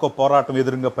 మరొక పోరాటం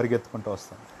ఎదురుగా పరిగెత్తుకుంటూ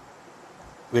వస్తుంది.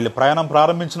 వీళ్ళు ప్రయాణం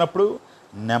ప్రారంభించినప్పుడు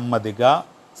నెమ్మదిగా,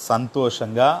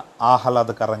 సంతోషంగా,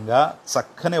 ఆహ్లాదకరంగా,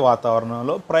 చక్కని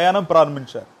వాతావరణంలో ప్రయాణం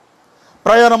ప్రారంభించారు.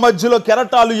 ప్రయాణ మధ్యలో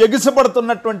కెరటాలు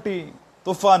ఎగిసిపడుతున్నటువంటి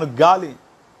తుఫాను గాలి,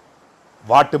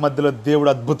 వాటి మధ్యలో దేవుడు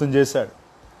అద్భుతం చేశాడు.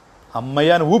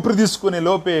 అమ్మయ్యని ఊపిరి తీసుకునే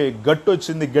లోపే గట్టు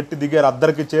వచ్చింది. గట్టి దిగారు,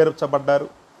 అద్దరికి చేర్చబడ్డారు.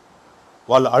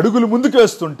 వాళ్ళు అడుగులు ముందుకు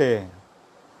వేస్తుంటే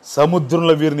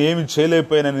సముద్రంలో వీరిని ఏమి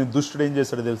చేయలేకపోయానని దుష్టుడు ఏం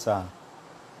చేశాడు తెలుసా?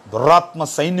 దురాత్మ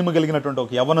సైన్యము కలిగినటువంటి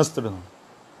ఒక యవనస్తుడు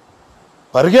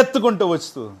పరిగెత్తుకుంటూ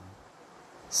వస్తూ,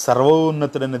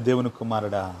 సర్వోన్నతుడైన దేవుని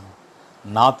కుమారుడా,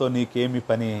 నాతో నీకేమి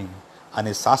పని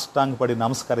అని సాష్టాంగపడి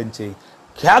నమస్కరించి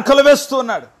కేకలు వేస్తూ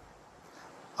ఉన్నాడు,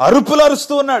 అరుపులు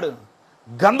అరుస్తూ ఉన్నాడు,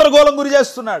 గందరగోళం గురి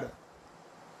చేస్తున్నాడు.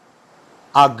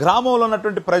 ఆ గ్రామంలో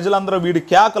ఉన్నటువంటి ప్రజలందరూ వీడి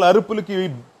కేకల అరుపులకి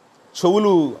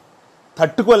చెవులు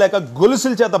తట్టుకోలేక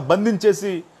గొలుసుల చేత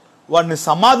బంధించేసి వాడిని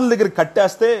సమాధుల దగ్గర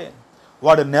కట్టేస్తే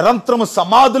వాడు నిరంతరము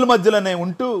సమాధుల మధ్యలోనే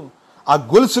ఉంటూ ఆ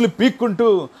గొలుసులు పీక్కుంటూ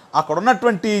అక్కడ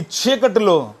ఉన్నటువంటి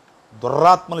చీకటిలో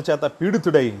దుర్రాత్మల చేత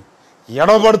పీడితుడై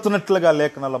ఎడబడుతున్నట్లుగా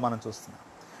లేఖనాల్లో మనం చూస్తున్నాం.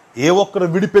 ఏ ఒక్కరు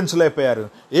విడిపించలేకపోయారు.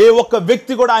 ఏ ఒక్క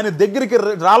వ్యక్తి కూడా ఆయన దగ్గరికి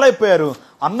రాలేకపోయారు.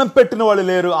 అన్నం పెట్టిన వాళ్ళు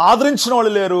లేరు, ఆదరించిన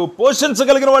వాళ్ళు లేరు,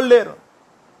 పోషించగలిగిన వాళ్ళు లేరు.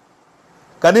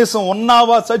 కనీసం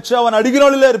ఉన్నావా చచ్చావా అని అడిగిన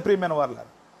వాళ్ళు లేరు. ప్రియమైన వాళ్ళ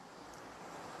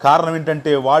కారణం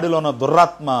ఏంటంటే వాడిలో ఉన్న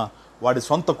దురాత్మ వాడి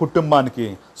సొంత కుటుంబానికి,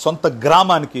 సొంత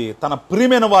గ్రామానికి, తన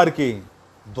ప్రియమైన వారికి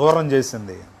దూరం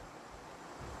చేసింది.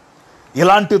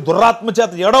 ఇలాంటి దురాత్మ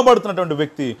చేత ఎడబడుతున్నటువంటి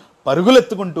వ్యక్తి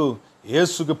పరుగులెత్తుకుంటూ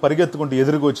యేసుకి పరిగెత్తుకుంటూ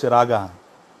ఎదురుకొచ్చి రాగా,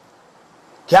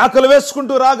 కేకలు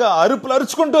వేసుకుంటూ రాగా, అరుపులు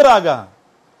అరుచుకుంటూ రాగా,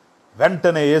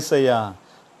 వెంటనే యేసయ్య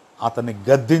అతన్ని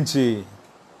గద్దించి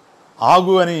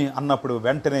ఆగు అని అన్నప్పుడు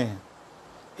వెంటనే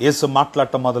యేసు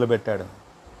మాట్లాడటం మొదలుపెట్టాడు.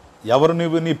 ఎవరు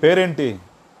నువ్వు, నీ పేరేంటి,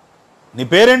 నీ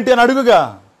పేరేంటి అని అడుగుగా.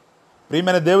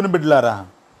 ప్రియమైన దేవుని బిడ్డలారా,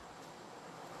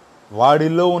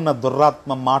 వాడిలో ఉన్న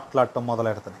దురాత్మ మాట్లాడటం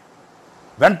మొదలెడతాయి.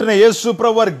 వెంటనే యేసు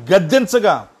ప్రభు వారు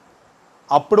గద్దించగా,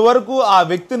 అప్పటి వరకు ఆ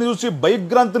వ్యక్తిని చూసి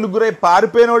భయభ్రాంతులు గురై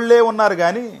పారిపోయిన వాళ్ళే ఉన్నారు,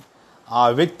 కానీ ఆ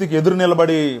వ్యక్తికి ఎదురు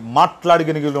నిలబడి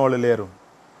మాట్లాడగలిగిన వాళ్ళు లేరు.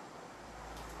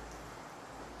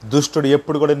 దుష్టుడు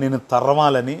ఎప్పుడు కూడా నిన్ను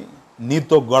తరమాలని,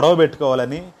 నీతో గొడవ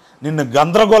పెట్టుకోవాలని, నిన్ను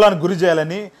గందరగోళానికి గురి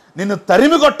చేయాలని, నిన్ను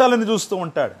తరిమి కొట్టాలని చూస్తూ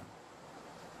ఉంటాడు.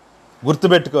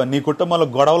 గుర్తుపెట్టుకో, నీ కుటుంబంలో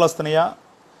గొడవలు వస్తున్నాయా,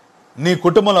 నీ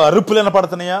కుటుంబంలో అరుపులు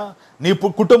వినపడుతున్నాయా, నీ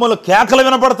కుటుంబంలో కేకలు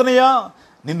వినపడుతున్నాయా,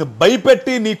 నిన్ను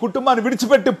భయపెట్టి నీ కుటుంబాన్ని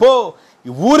విడిచిపెట్టి పో,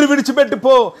 ఈ ఊరు విడిచిపెట్టి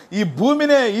పో, ఈ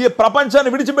భూమిని, ఈ ప్రపంచాన్ని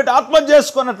విడిచిపెట్టి ఆత్మహత్య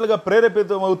చేసుకున్నట్లుగా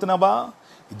ప్రేరేపితం అవుతున్నావా?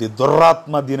 ఇది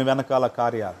దురాత్మ. దీని వెనకాల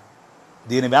కార్యాలు,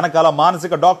 దీని వెనకాల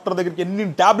మానసిక డాక్టర్ దగ్గరికి ఎన్ని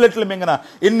టాబ్లెట్లు మింగినా,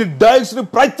 ఎన్ని డైగ్స్ని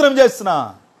ప్రయత్నం చేసినా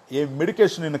ఏ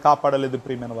మెడికేషన్ నిన్ను కాపాడలేదు.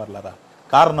 ప్రియమైన వాళ్ళరా,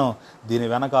 కారణం దీని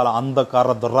వెనకాల అంధకార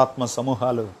దురాత్మ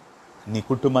సమూహాలు నీ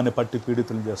కుటుంబాన్ని పట్టి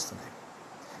పీడితులు చేస్తున్నాయి.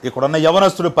 ఇక్కడున్న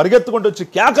యవనస్తుడు పరిగెత్తుకుంటూ వచ్చి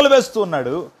కేకలు వేస్తూ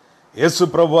ఉన్నాడు. యేసు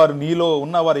ప్రభు వారు నీలో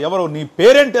ఉన్నవారు ఎవరో, నీ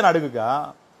పేరేంటి అని అడుగుగా,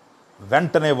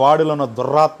 వెంటనే వాడిలో ఉన్న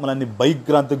దురాత్మలన్నీ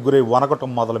భయభ్రాంతికి గురై వనకటం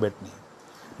మొదలుపెట్టినాయి.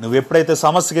 నువ్వు ఎప్పుడైతే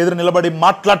సమస్యకు ఎదురు నిలబడి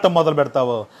మాట్లాడటం మొదలు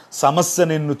పెడతావో, సమస్య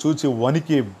నిన్ను చూచి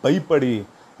వణికి భయపడి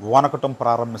వనకటం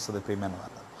ప్రారంభిస్తుంది. ప్రియమైన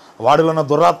వాళ్ళ, వాడిలో ఉన్న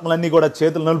దురాత్మలన్నీ కూడా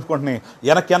చేతులు నలుపుకుంటున్నాయి,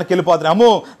 వెనక్కి వెళ్ళిపోతున్నాయి.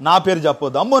 అమ్మో నా పేరు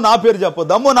చెప్పొద్దు, అమ్మో నా పేరు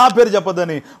చెప్పొద్దు, అమ్మో నా పేరు చెప్పొద్దు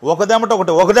అని ఒకదేమట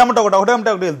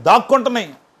ఒకటి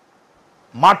దాక్కుంటున్నాయి,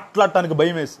 మాట్లాడటానికి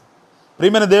భయం వేసి.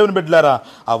 ప్రియమైన దేవుని బిడ్డలారా,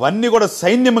 అవన్నీ కూడా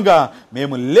సైన్యముగా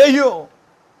మేము లేయో,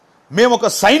 మేము ఒక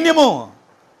సైన్యము.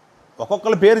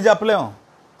 ఒక్కొక్కరి పేరు చెప్పలేము.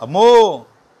 అమ్మో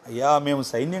అయ్యా మేము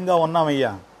సైన్యంగా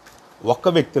ఉన్నామయ్యా. ఒక్క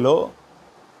వ్యక్తిలో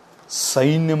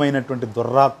సైన్యమైనటువంటి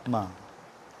దురాత్మ,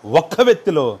 ఒక్క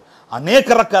వ్యక్తిలో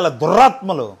అనేక రకాల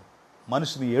దురాత్మలు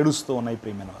మనిషిని ఏడుస్తూ ఉన్నాయి.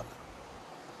 ప్రియమైన వాళ్ళు,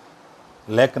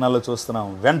 లేఖనాల్లో చూస్తున్నాం.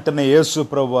 వెంటనే యేసు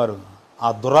ప్రభు వారు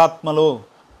ఆ దురాత్మలో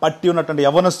పట్టి ఉన్నటువంటి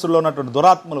యవనస్తుల్లో ఉన్నటువంటి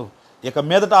దురాత్మలు ఇక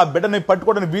మీదట ఆ బిడ్డని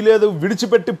పట్టుకోవడానికి వీలేదు,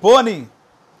 విడిచిపెట్టి పో అని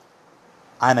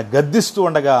ఆయన గద్దిస్తూ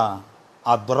ఉండగా,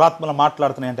 ఆ దురాత్మలు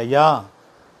మాట్లాడుతున్నాయంటే, అయ్యా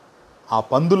ఆ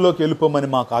పందుల్లోకి వెళ్ళిపోమని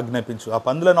మాకు ఆజ్ఞాపించు. ఆ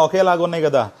పందులను ఒకేలాగా ఉన్నాయి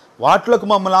కదా, వాటిలోకి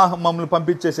మమ్మల్ని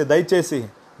పంపించేసి దయచేసి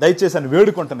అని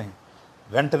వేడుకుంటున్నాయి.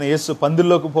 వెంటనే యేసు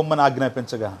పందుల్లోకి పొమ్మని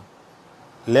ఆజ్ఞాపించగా,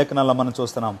 లేఖనాల్లో మనం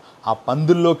చూస్తున్నాం, ఆ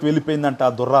పందుల్లోకి వెళ్ళిపోయిందంట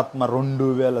ఆ దురాత్మ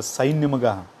 2000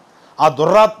 సైన్యముగా. ఆ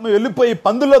దురాత్మ వెళ్ళిపోయి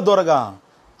పందుల్లో దూరగా,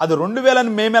 అది 2000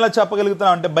 అని మేమెలా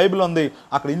చెప్పగలుగుతున్నాం అంటే, బైబిల్ ఉంది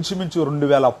అక్కడ ఇంచుమించు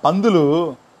 2000 పందులు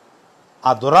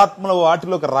ఆ దురాత్మలో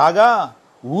వాటిలోకి రాగా,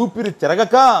 ఊపిరి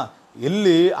తిరగక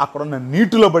వెళ్ళి అక్కడున్న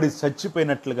నీటిలో పడి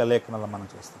చచ్చిపోయినట్లుగా లేఖనాల్లో మనం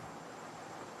చూస్తాం.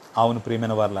 అవును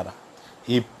ప్రియమైన వారలారా,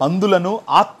 ఈ పందులను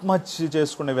ఆత్మహత్య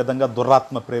చేసుకునే విధంగా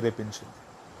దురాత్మ ప్రేరేపించింది.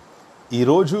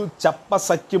 ఈరోజు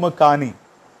చెప్పసఖ్యము కాని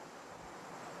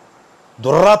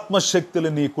దురాత్మ శక్తులు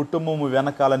నీ కుటుంబము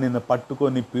వెనకాల నిన్ను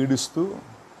పట్టుకొని పీడిస్తూ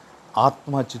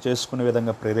ఆత్మహత్య చేసుకునే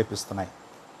విధంగా ప్రేరేపిస్తున్నాయి.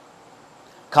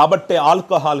 కాబట్టే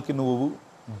ఆల్కహాల్కి నువ్వు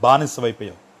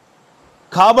బానిసవైపోయావు,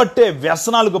 కాబట్టే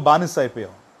వ్యసనాలకు బానిస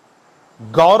అయిపోయావు.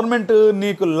 గవర్నమెంట్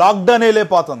నీకు లాక్డౌన్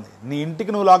వెళ్ళిపోతుంది, నీ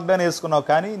ఇంటికి నువ్వు లాక్డౌన్ వేసుకున్నావు,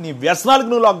 కానీ నీ వ్యసనాలకు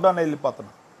నువ్వు లాక్డౌన్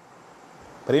వెళ్ళిపోతున్నావు.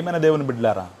 ప్రియమైన దేవుని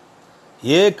బిడ్డలారా,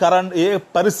 ఏ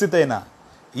పరిస్థితి అయినా,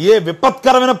 ఏ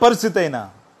విపత్కరమైన పరిస్థితి అయినా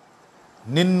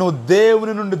నిన్ను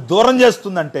దేవుని నుండి దూరం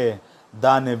చేస్తుందంటే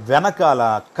దాని వెనకాల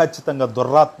ఖచ్చితంగా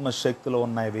దురాత్మ శక్తులు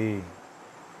ఉన్నాయి.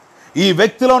 ఈ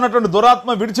వ్యక్తిలో ఉన్నటువంటి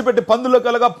దురాత్మ విడిచిపెట్టి పందులో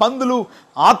కలగా పందులు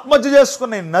ఆత్మహత్య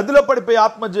చేసుకున్నాయి, నదిలో పడిపోయి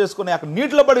ఆత్మహత్య చేసుకున్నాయి, అక్కడ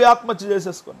నీటిలో పడి ఆత్మహత్య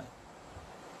చేసేసుకున్నాయి.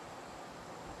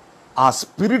 ఆ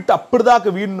స్పిరిట్ అప్పటిదాకా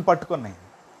వీడిని పట్టుకున్నాయి,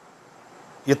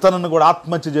 ఇతరులను కూడా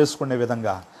ఆత్మహత్య చేసుకునే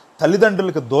విధంగా,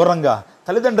 తల్లిదండ్రులకు దూరంగా,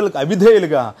 తల్లిదండ్రులకు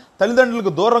అవిధేయులుగా,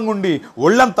 తల్లిదండ్రులకు దూరంగా ఉండి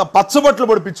ఒళ్ళంతా పచ్చబొట్లు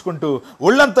పొడిపించుకుంటూ,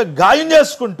 ఒళ్ళంతా గాయం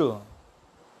చేసుకుంటూ.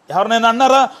 ఎవరినైనా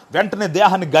అన్నారా? వెంటనే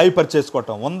దేహాన్ని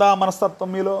గాయపరిచేసుకోవటం ఉందా మనస్తత్వం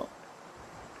మీలో?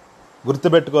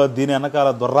 గుర్తుపెట్టుకో, దీని వెనకాల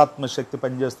దురాత్మ శక్తి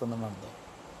పనిచేస్తుందని అర్థం.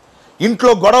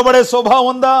 ఇంట్లో గొడవబడే స్వభావం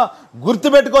ఉందా?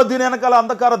 గుర్తుపెట్టుకో, దీని వెనకాల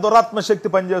అంధకార దురాత్మ శక్తి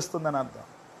పనిచేస్తుందని అర్థం.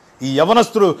 ఈ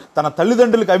యవనస్తుడు తన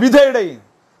తల్లిదండ్రులకు అవిధేయుడై,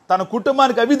 తన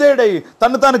కుటుంబానికి అవిధేయుడై,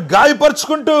 తను తాను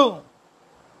గాయపరుచుకుంటూ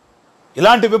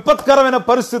ఇలాంటి విపత్కరమైన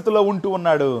పరిస్థితుల్లో ఉంటూ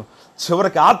ఉన్నాడు.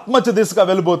 చివరికి ఆత్మహత్య దిశగా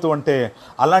వెళ్ళిపోతూ ఉంటే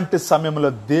అలాంటి సమయంలో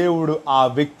దేవుడు ఆ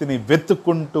వ్యక్తిని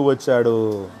వెతుక్కుంటూ వచ్చాడు.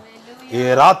 ఈ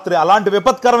రాత్రి అలాంటి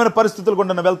విపత్కరమైన పరిస్థితులు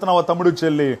గుండా వెళ్తున్నావా తమ్ముడు,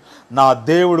 చెల్లి? నా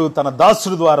దేవుడు తన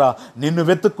దాసుడు ద్వారా నిన్ను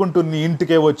వెతుక్కుంటూ నీ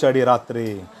ఇంటికే వచ్చాడు. ఈ రాత్రి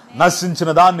నశించిన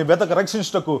దాన్ని వెతక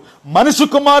రక్షించుటకు మనిషి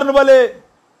కుమారుని వలె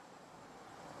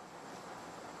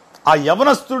ఆ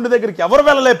యవనస్తుడి దగ్గరికి ఎవరు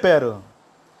వెళ్ళలేపారు,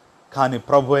 కానీ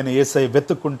ప్రభు అయిన యేసయ్య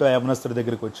వెతుక్కుంటూ ఆ యవనస్తుడి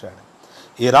దగ్గరికి వచ్చాడు.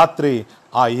 ఈ రాత్రి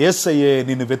ఆ యేసయ్యే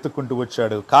నిన్ను వెతుక్కుంటూ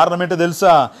వచ్చాడు. కారణం ఏంటో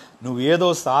తెలుసా? నువ్వు ఏదో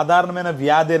సాధారణమైన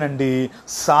వ్యాధేనండి,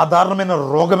 సాధారణమైన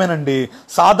రోగమేనండి,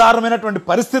 సాధారణమైనటువంటి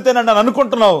పరిస్థితేనండి అని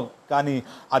అనుకుంటున్నావు. కానీ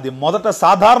అది మొదట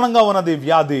సాధారణంగా ఉన్నది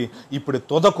వ్యాధి, ఇప్పుడు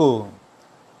తుదకు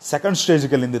సెకండ్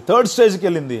స్టేజ్కి వెళ్ళింది, థర్డ్ స్టేజ్కి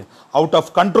వెళ్ళింది, అవుట్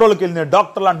ఆఫ్ కంట్రోల్కి వెళ్ళింది.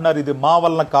 డాక్టర్లు అంటున్నారు ఇది మా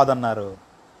వలన కాదన్నారు.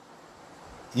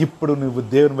 ఇప్పుడు నువ్వు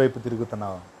దేవుని వైపు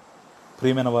తిరుగుతున్నావు.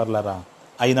 ప్రియమైన వారులారా,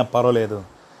 అయినా పర్వాలేదు,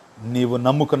 నీవు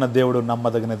నమ్ముకున్న దేవుడు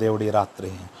నమ్మదగిన దేవుడు. ఈ రాత్రి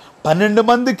 12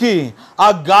 మందికి ఆ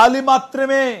గాలి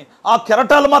మాత్రమే, ఆ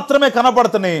కెరటాలు మాత్రమే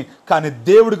కనపడుతున్నాయి, కానీ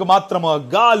దేవుడికి మాత్రం ఆ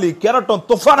గాలి, కెరటం,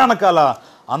 తుఫాన్ అనకాల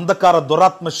అంధకార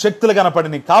దురాత్మ శక్తులు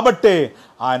కనపడినాయి. కాబట్టే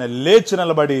ఆయన లేచి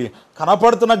నిలబడి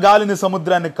కనపడుతున్న గాలిని,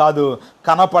 సముద్రాన్ని కాదు,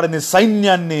 కనపడని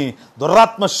సైన్యాన్ని,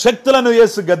 దురాత్మ శక్తులను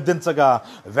యేసు గద్దించగా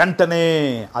వెంటనే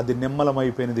అది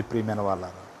నిమ్మలమైపోయినది. ప్రియమైన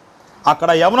వాళ్ళారా,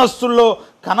 అక్కడ యవనస్తుల్లో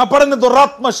కనపడని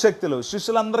దురాత్మ శక్తులు,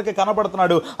 శిష్యులందరికీ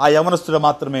కనపడుతున్నాడు ఆ యవనస్తుడు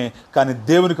మాత్రమే, కానీ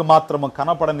దేవునికి మాత్రము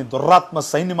కనపడని దురాత్మ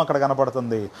సైన్యం అక్కడ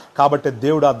కనపడుతుంది. కాబట్టి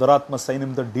దేవుడు ఆ దురాత్మ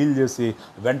సైన్యంతో డీల్ చేసి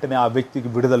వెంటనే ఆ వ్యక్తికి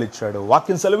విడుదల ఇచ్చాడు.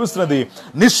 వాక్యం సెలవిస్తున్నది,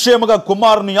 నిశ్చయముగా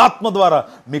కుమారుని ఆత్మ ద్వారా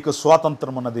మీకు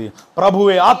స్వాతంత్రం ఉన్నది.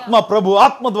 ప్రభువే ఆత్మ, ప్రభు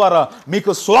ఆత్మ ద్వారా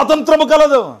మీకు స్వాతంత్రము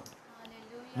కలదు.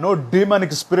 No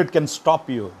డీమనిక్ spirit can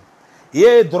stop you. ఏ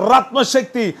దురాత్మ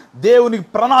శక్తి దేవుని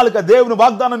ప్రణాళిక, దేవుని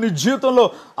వాగ్దానం నీ జీవితంలో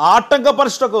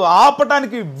ఆటంకపరచటకు,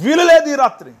 ఆపటానికి వీలు లేదు. ఈ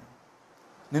రాత్రి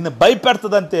నిన్ను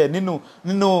భయపెడుతుందంతే,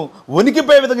 నిన్ను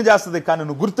వణికిపోయే విధంగా చేస్తుంది. కానీ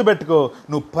నువ్వు గుర్తుపెట్టుకో,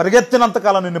 నువ్వు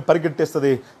పరిగెత్తినంతకాలం నిన్ను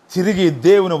పరిగెట్టేస్తుంది. తిరిగి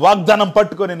దేవుని వాగ్దానం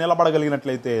పట్టుకొని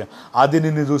నిలబడగలిగినట్లయితే అది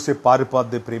నిన్ను చూసి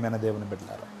పారిపోద్ది. ప్రియమైన దేవుని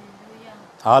బిడ్డలారా,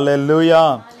 హల్లెలూయా,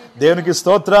 దేవునికి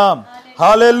స్తోత్రం,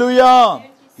 హల్లెలూయా.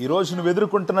 ఈరోజు నువ్వు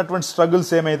ఎదుర్కొంటున్నటువంటి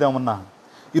స్ట్రగుల్స్ ఏమైతే ఉన్నా,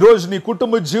 ఈరోజు నీ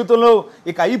కుటుంబ జీవితంలో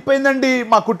ఇక అయిపోయిందండి,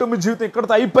 మా కుటుంబ జీవితం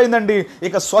ఇక్కడితో అయిపోయిందండి,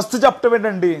 ఇక స్వస్థ చెప్పటం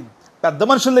ఏంటండి, పెద్ద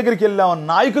మనుషుల దగ్గరికి వెళ్ళాం,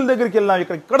 నాయకుల దగ్గరికి వెళ్ళాం,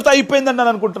 ఇక్కడితో అయిపోయిందండి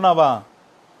అని అనుకుంటున్నావా?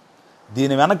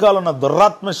 దీని వెనకాల ఉన్న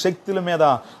దురాత్మ శక్తుల మీద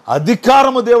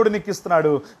అధికారము దేవుడు నీకు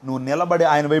ఇస్తున్నాడు. నువ్వు నిలబడి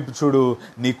ఆయన వైపు చూడు.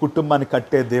 నీ కుటుంబాన్ని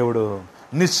కట్టే దేవుడు.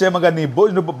 నిశ్చయముగా నీ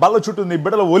బల్ల చుట్టూ నీ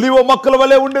బిడ్డలు ఒలివ మొక్కల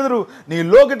వలె ఉండెదరు, నీ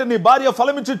లోకిట నీ భార్య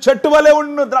ఫలమిచ్చు చెట్టు వలె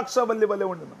ఉండును, ద్రాక్షవల్లి వలె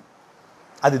ఉండును.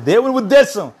 అది దేవుని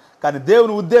ఉద్దేశం. కానీ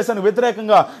దేవుని ఉద్దేశానికి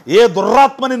వ్యతిరేకంగా ఏ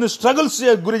దురాత్మ నిన్ను స్ట్రగుల్స్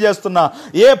గురి చేస్తున్నా,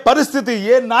 ఏ పరిస్థితి,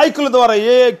 ఏ నాయకుల ద్వారా,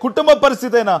 ఏ కుటుంబ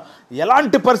పరిస్థితి అయినా,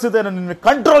 ఎలాంటి పరిస్థితి అయినా నిన్ను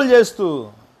కంట్రోల్ చేస్తూ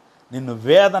నిన్ను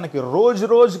వేదనకి, రోజు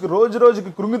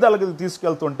రోజుకి కృంగిదలకి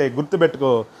తీసుకెళ్తుంటే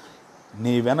గుర్తుపెట్టుకో,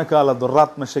 నీ వెనకాల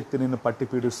దురాత్మ శక్తి నిన్ను పట్టి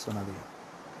పీడిస్తున్నది.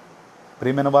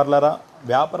 ప్రియమైన వారులారా,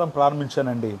 వ్యాపారం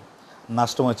ప్రారంభించానండి,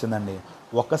 నష్టం వచ్చిందండి.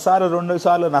 ఒక్కసారి 2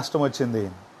 సార్లు నష్టం వచ్చింది.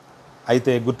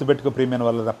 అయితే గుర్తుపెట్టుకో ప్రియమైన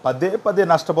వాళ్ళ, పదే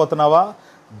నష్టపోతున్నావా?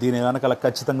 దీని వెనకాల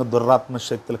ఖచ్చితంగా దురాత్మ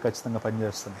శక్తులు ఖచ్చితంగా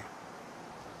పనిచేస్తున్నాయి.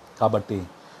 కాబట్టి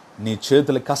నీ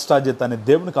చేతుల కష్టార్జితాన్ని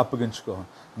దేవునికి అప్పగించుకో,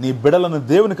 నీ బిడలను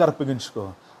దేవునికి అర్పగించుకో.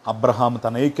 అబ్రహాము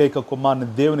తన ఏకైక కుమారుని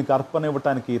దేవునికి అర్పణ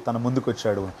ఇవ్వటానికి తన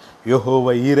ముందుకొచ్చాడు.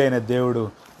 యెహోవా ఈరైన దేవుడు,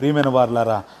 ప్రియమైన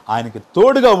వారులారా, ఆయనకి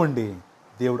తోడుగా ఉండి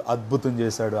దేవుడు అద్భుతం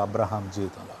చేశాడు అబ్రహాం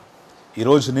జీవితంలో.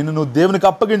 ఈరోజు నిన్ను నువ్వు దేవునికి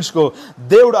అప్పగించుకో,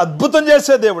 దేవుడు అద్భుతం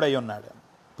చేసే దేవుడు అయి ఉన్నాడు.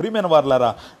 ప్రియమైన వారులారా,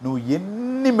 నువ్వు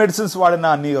ఎన్ని మెడిసిన్స్ వాడినా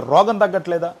నీ రోగం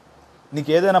తగ్గట్లేదా? నీకు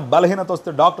ఏదైనా బలహీనత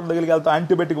వస్తే డాక్టర్ దగ్గరికి వెళ్తావు,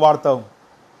 యాంటీబయాటిక్ వాడతావు,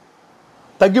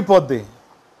 తగ్గిపోద్ది.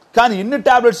 కానీ ఎన్ని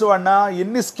ట్యాబ్లెట్స్ వాడినా,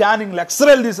 ఎన్ని స్కానింగ్లు,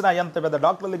 ఎక్స్రేలు తీసినా, ఎంత పెద్ద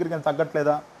డాక్టర్ దగ్గరికి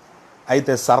తగ్గట్లేదా?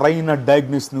 అయితే సరైన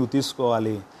డయాగ్నోస్ నువ్వు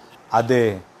తీసుకోవాలి. అదే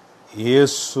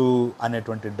యేసు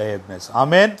అనేటువంటి డయాగ్నోస్.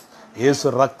 ఆమేన్. యేసు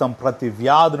రక్తం ప్రతి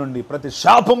వ్యాధి నుండి, ప్రతి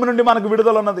శాపము నుండి మనకు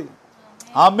విడుదల ఉన్నది.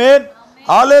 ఆమేన్,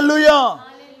 హల్లెలూయా.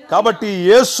 కాబట్టి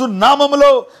యేసు నామములో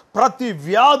ప్రతి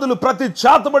వ్యాధులు, ప్రతి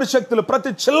చేతబడి శక్తులు, ప్రతి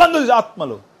చిల్లంగు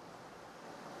ఆత్మలు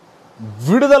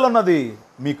విడుదల ఉన్నది.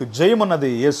 మీకు జయమున్నది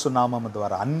యేసు నామము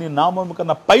ద్వారా. అన్ని నామము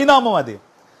కన్నా పైనామం అది.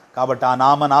 కాబట్టి ఆ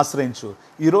నామాన్ని ఆశ్రయించు.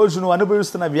 ఈరోజు నువ్వు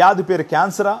అనుభవిస్తున్న వ్యాధి పేరు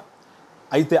క్యాన్సరా?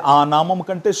 అయితే ఆ నామం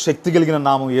కంటే శక్తి కలిగిన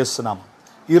నామం యేసు నామం.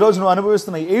 ఈరోజు నువ్వు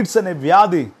అనుభవిస్తున్న ఎయిడ్స్ అనే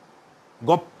వ్యాధి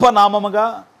గొప్ప నామముగా,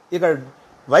 ఇక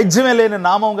వైద్యమే లేని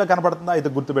నామంగా కనపడుతుందా? అయితే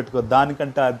గుర్తుపెట్టుకో,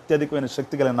 దానికంటే అత్యధికమైన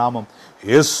శక్తి కలిగిన నామం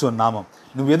యేసు నామం.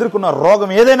 నువ్వు ఎదుర్కొన్న రోగం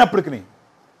ఏదైనప్పటికీ,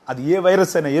 అది ఏ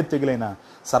వైరస్ అయినా, ఏ తెగులైనా,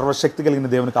 సర్వశక్తి కలిగిన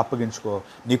దేవునికి అప్పగించుకో.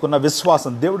 నీకున్న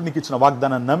విశ్వాసం, దేవుడు నీకు ఇచ్చిన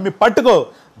వాగ్దానాన్ని నమ్మి పట్టుకో.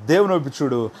 దేవుని వైపు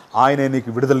చూడు, ఆయనే నీకు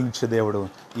విడుదలనిచ్చే దేవుడు.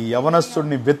 ఈ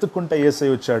యవనస్తుడిని వెతుక్కుంటే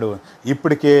యేసయ్య వచ్చాడు.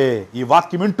 ఇప్పటికే ఈ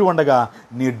వాక్యం వింటూ ఉండగా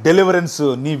నీ డెలివరెన్స్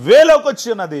నీ వేలోకి వచ్చి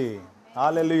ఉన్నది.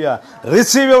 హల్లెలూయా.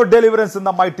 Receive your deliverance in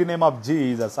the mighty name of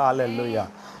Jesus. Hallelujah.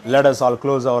 Let us all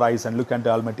close our eyes and look unto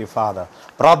Almighty Father.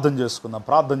 ప్రార్థన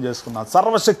చేసుకుందాం.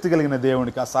 సర్వశక్తి కలిగిన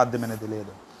దేవునికి అసాధ్యమైనది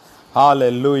లేదు.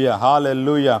 హల్లెలూయా,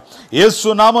 హల్లెలూయా. యేసు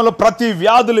నామములో ప్రతి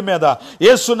వ్యాధుల మీద,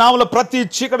 యేసు నామములో ప్రతి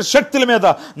చీకటి శక్తుల మీద,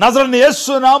 నజరేయుడైన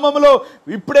యేసు నామములో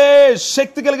ఇప్పుడే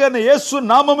శక్తి కలిగిన యేసు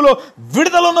నామములో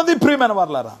విడుదల ఉన్నది. ప్రియమైన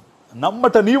వారలారా,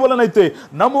 నమ్మట నీ వలనైతే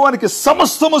నమ్మువానికి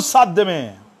సమస్తము సాధ్యమే.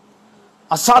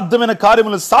 అసాధ్యమైన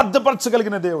కార్యములు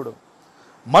సాధ్యపరచగలిగిన దేవుడు.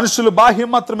 మనుషులు బాహ్యం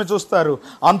మాత్రమే చూస్తారు,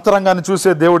 అంతరంగాన్ని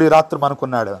చూసే దేవుడు ఈ రాత్రి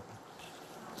మనకున్నాడు.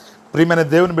 ప్రియమైన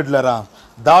దేవుని బిడ్డలారా,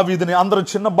 దావీదుని అందరూ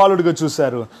చిన్న బాలుడిగా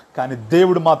చూశారు, కానీ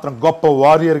దేవుడు మాత్రం గొప్ప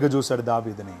వారియర్గా చూశాడు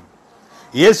దావీదుని.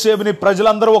 యేసేబుని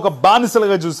ప్రజలందరూ ఒక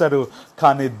బానిసలుగా చూశారు,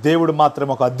 కానీ దేవుడు మాత్రం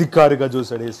ఒక అధికారిగా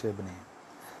చూశాడు యేసేబుని.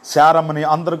 శారమ్మని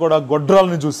అందరూ కూడా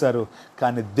గొడ్రాలను చూశారు,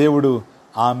 కానీ దేవుడు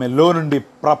ఆమెలో నుండి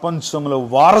ప్రపంచంలో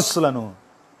వారసులను,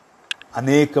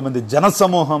 అనేక మంది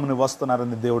జనసమూహంని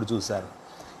వస్తున్నారని దేవుడు చూశారు.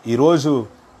 ఈరోజు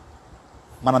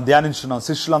మనం ధ్యానించున్నాం,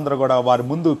 శిష్యులందరూ కూడా వారి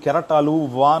ముందు కెరటాలు,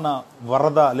 వాన,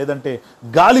 వరద, లేదంటే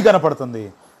గాలి కనపడుతుంది,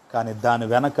 కానీ దాని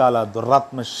వెనకాల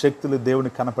దురాత్మ శక్తులు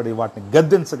దేవుని కనపడి వాటిని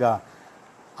గద్దించగా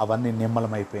అవన్నీ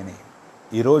నిమ్మలమైపోయినాయి.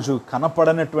 ఈరోజు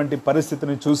కనపడనటువంటి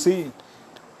పరిస్థితిని చూసి,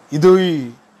 ఇది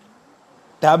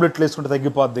ట్యాబ్లెట్లు వేసుకుంటే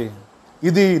తగ్గిపోద్ది,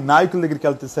 ఇది నాయకుల దగ్గరికి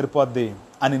వెళ్తే సరిపోద్ది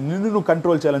అని నిన్ను నువ్వు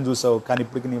కంట్రోల్ చేయాలని చూసావు. కానీ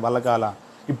ఇప్పటికి నీ వల్ల కాల,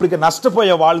 ఇప్పటికే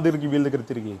నష్టపోయా వాళ్ళ దగ్గరికి వీళ్ళ దగ్గర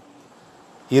తిరిగి.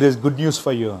 Here is good news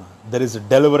for you. There is a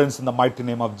deliverance in the mighty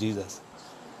name of Jesus.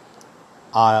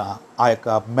 ఆ యొక్క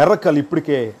మెరకల్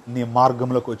ఇప్పటికే నీ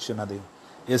మార్గంలోకి వచ్చినది.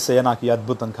 యేసయ్య నాకు ఈ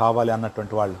అద్భుతం కావాలి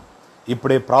అన్నటువంటి వాళ్ళు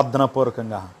ఇప్పుడే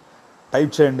ప్రార్థనాపూర్వకంగా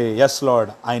టైప్ చేయండి, yes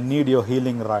lord, I need your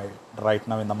healing right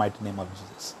now in the mighty name of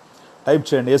Jesus. Type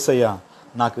చేయండి, యేసయ్య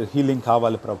నాకు హీలింగ్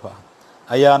కావాలి ప్రభా,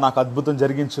 అయ్యా నాకు అద్భుతం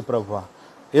జరిగించు ప్రభా,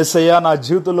 యేసయ్య నా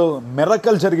జీవితంలో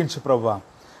మెరకల్ జరిగించు ప్రభా.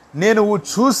 నేను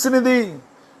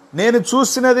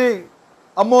చూసినది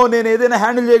అమ్మో నేను ఏదైనా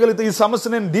హ్యాండిల్ చేయగలుగుతా, ఈ సమస్య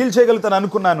నేను డీల్ చేయగలుగుతాను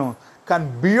అనుకున్నాను, కానీ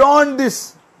బియాండ్ దిస్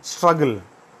స్ట్రగుల్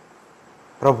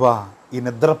ప్రభా, ఈ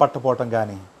నిద్ర పట్టపోవటం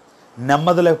కానీ,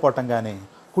 నెమ్మది లేకపోవటం కానీ,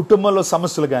 కుటుంబంలో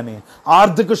సమస్యలు కానీ,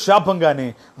 ఆర్థిక శాపం కానీ,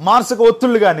 మానసిక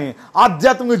ఒత్తిళ్ళు కానీ,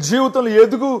 ఆధ్యాత్మిక జీవితంలో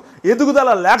ఎదుగుదల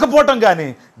లేకపోవటం కానీ,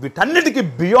 వీటన్నిటికీ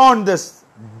beyond this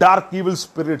dark evil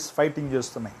spirits fighting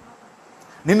చేస్తున్నాయి,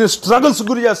 నిన్ను స్ట్రగుల్స్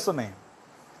గురి చేస్తున్నాయి.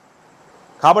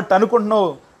 కాబట్టి అనుకుంటున్నావు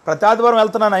ప్రతి ఆదివారం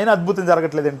వెళ్తున్నాను అయినా అద్భుతం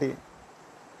జరగట్లేదేంటి?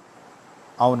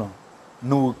 అవును,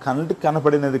 నువ్వు కంటికి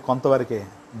కనపడినది కొంతవరకే.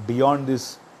 బియాండ్ దిస్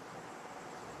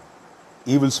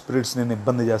ఈవిల్ స్పిరిట్స్ నిన్ను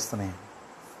ఇబ్బంది చేస్తున్నాయి.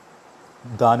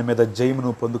 దాని మీద జయము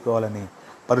నువ్వు పొందుకోవాలని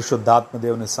పరిశుద్ధాత్మ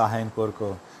దేవుని సహాయం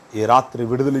కోరుకో. ఈ రాత్రి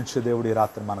విడుదలిచ్చే దేవుడు ఈ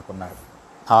రాత్రి మనకున్నాడు.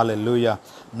 హల్లెలూయా.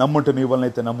 నమ్ముట నీ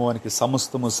వలనైతే నమ్మువానికి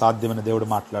సమస్తము సాధ్యమైన దేవుడు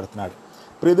మాట్లాడుతున్నాడు.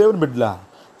 ప్రియ దేవుని బిడ్డలా,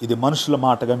 ఇది మనుషుల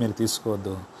మాటగా మీరు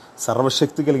తీసుకోవద్దు,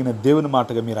 సర్వశక్తి కలిగిన దేవుని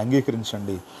మాటగా మీరు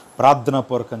అంగీకరించండి.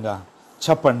 ప్రార్థనాపూర్వకంగా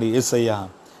చెప్పండి, యేసయ్యా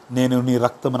నేను నీ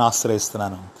రక్తమును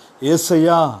ఆశ్రయిస్తున్నాను.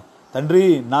 యేసయ్యా తండ్రి,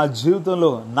 నా జీవితంలో,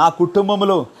 నా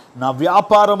కుటుంబంలో, నా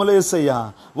వ్యాపారంలో యేసయ్యా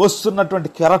వస్తున్నటువంటి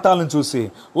కెరటాలను చూసి,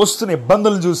 వస్తున్న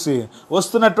ఇబ్బందులను చూసి,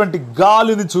 వస్తున్నటువంటి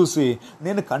గాలిని చూసి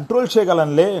నేను కంట్రోల్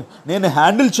చేయగలనులే, నేను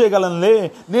హ్యాండిల్ చేయగలనులే,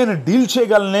 నేను డీల్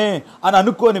చేయగలనే అని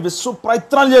అనుకోని విశ్వ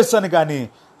ప్రయత్నాలు చేశాను. కానీ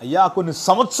అయ్యా కొన్ని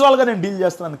సంవత్సరాలుగా నేను డీల్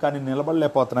చేస్తున్నాను, కానీ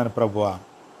నిలబడలేకపోతున్నాను ప్రభువా.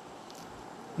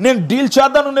 నేను డీల్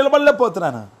చేద్దాను,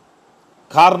 నిలబడలేకపోతున్నాను.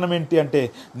 కారణం ఏంటి అంటే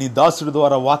నీ దాసుడి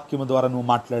ద్వారా, వాక్యము ద్వారా నువ్వు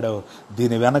మాట్లాడావు,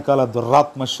 దీని వెనకాల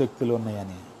దురాత్మ శక్తులు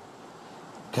ఉన్నాయని.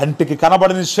 కంటికి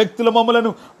కనబడని శక్తులు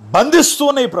మమ్మలను బంధిస్తూ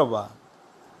ఉన్నాయి ప్రభువా.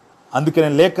 అందుకనే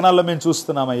లేఖనాల్లో మేము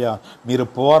చూస్తున్నామయ్యా, మీరు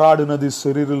పోరాడినది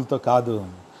శరీరులతో కాదు.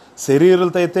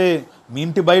 శరీరులతో అయితే మీ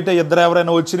ఇంటి బయట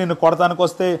ఎవరైనా వచ్చి నిన్ను కొడతానికి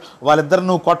వస్తే వాళ్ళిద్దరు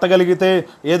నువ్వు కొట్టగలిగితే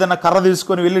ఏదైనా కర్ర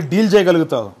తీసుకొని వెళ్ళి డీల్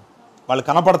చేయగలుగుతావు, వాళ్ళు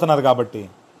కనపడుతున్నారు కాబట్టి.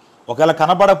 ఒకవేళ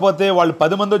కనపడకపోతే వాళ్ళు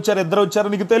 10 మంది వచ్చారు, 2 వచ్చారు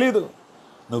నీకు తెలియదు.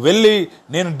 నువ్వు వెళ్ళి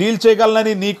నేను డీల్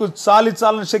చేయగలనని నీకు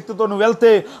చాలని శక్తితో నువ్వు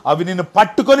వెళ్తే అవి నిన్ను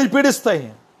పట్టుకొని పీడిస్తాయి.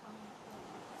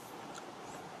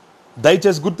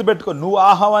 దయచేసి గుర్తుపెట్టుకో, నువ్వు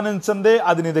ఆహ్వానించిందే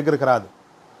అది నీ దగ్గరికి రాదు.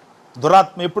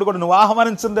 దురాత్మ ఎప్పుడు కూడా నువ్వు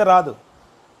ఆహ్వానించిందే రాదు.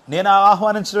 నేను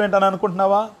ఆహ్వానించడం ఏంటని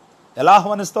అనుకుంటున్నావా? ఎలా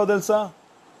ఆహ్వానిస్తావో తెలుసా?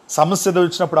 సమస్య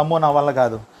వచ్చినప్పుడు అమ్మో నా వల్ల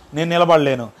కాదు, నేను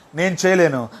నిలబడలేను, నేను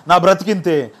చేయలేను, నా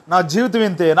బ్రతికింతే, నా జీవితం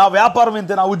ఇంతే, నా వ్యాపారం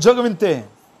ఇంతే, నా ఉద్యోగం ఇంతే.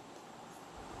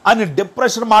 అని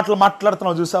డిప్రెషన్ మాటలు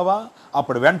మాట్లాడుతున్నావు చూసావా,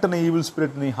 అప్పుడు వెంటనే ఈవిల్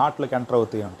స్పిరిట్ నీ హార్ట్లోకి ఎంటర్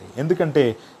అవుతాయి ఉంటాయి. ఎందుకంటే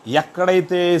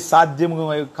ఎక్కడైతే సాధ్యం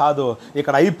కాదో,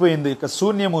 ఇక్కడ అయిపోయింది, ఇక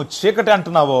శూన్యము చీకటి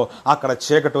అంటున్నావో అక్కడ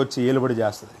చీకటి వచ్చి ఏలుబడి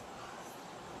చేస్తుంది.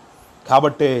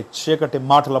 కాబట్టి చీకటి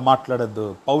మాటలు మాట్లాడద్దు.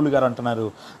 పౌలు గారు అంటున్నారు,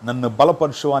 నన్ను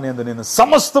బలపరుచు అనేది నేను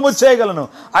సమస్తము చేయగలను.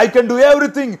 I can do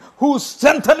everything who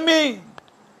strengthen మీ.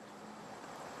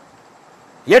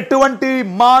 ఎటువంటి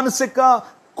మానసిక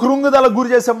కృంగుదల గురి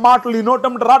చేసే మాటలు ఈ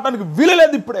నోటంట రావడానికి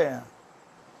వీలలేదు. ఇప్పుడే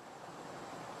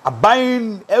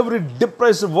అబైండ్ every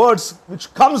depressed words which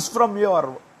comes from your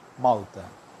mouth.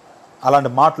 అలాంటి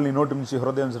మాటలు ఈ నోటి నుంచి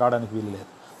హృదయం నుంచి రావడానికి వీలులేదు.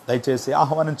 దయచేసి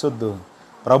ఆహ్వానించొద్దు,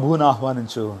 ప్రభువుని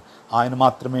ఆహ్వానించు. ఆయన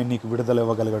మాత్రమే నీకు విడుదల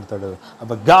ఇవ్వగలుగుతాడు.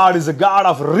 God is a God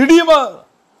of redeemer.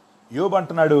 యోబు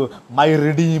అంటున్నాడు, మై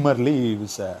రిడీమర్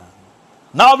లీవ్స్.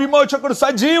 నా విమోచకుడు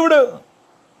సజీవుడు.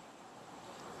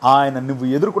 ఆయన నువ్వు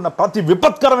ఎదుర్కొన్న ప్రతి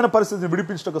విపత్కరమైన పరిస్థితిని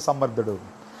విడిపించడానికి సమర్థుడు.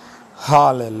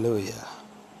 హల్లెలూయా.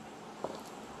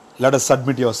 Let us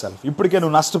submit yourself. ఇప్పటికే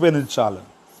నువ్వు నష్టపోయినది చాలు.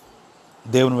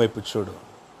 దేవుని వైపు చూడు,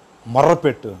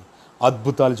 మొర్రపెట్టు.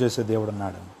 అద్భుతాలు చేసే దేవుడు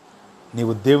అన్నాడు.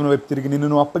 నీవు దేవుని వైపు తిరిగి నిన్ను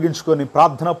నువ్వు అప్పగించుకొని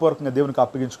ప్రార్థనాపూర్వకంగా దేవునికి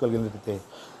అప్పగించుకోగలిగితే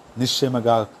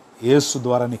నిశ్చయముగా యేసు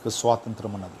ద్వారా నీకు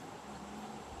స్వాతంత్రం ఉన్నది.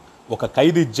 ఒక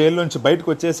ఖైదీ జైల్లోంచి బయటకు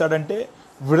వచ్చేసాడంటే,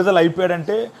 విడుదల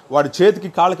అయిపోయాడంటే వాడి చేతికి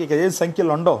కాళ్ళకి ఇక ఏ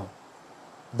సంఖ్యలు ఉండవు.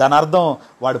 దాని అర్థం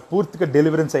వాడు పూర్తిగా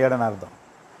డెలివరెన్స్ అయ్యాడని అర్థం.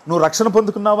 నువ్వు రక్షణ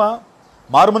పొందుకున్నావా,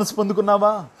 మారు మనసు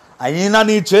పొందుకున్నావా, అయినా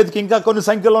నీ చేతికి ఇంకా కొన్ని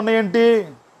సంఖ్యలు ఉన్నాయేంటి?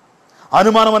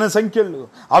 అనుమానం అనే సంఖ్యలు,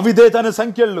 అవిధేయత అనే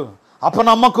సంఖ్యలు,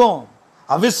 అపనమ్మకం,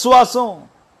 అవిశ్వాసం.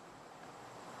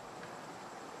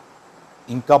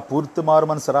 ఇంకా పూర్తి మారు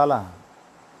మనసు రాలా.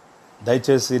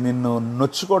 దయచేసి నిన్ను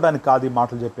నొచ్చుకోవడానికి కాదు ఈ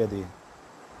మాటలు చెప్పేది,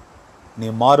 నీ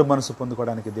మారు మనసు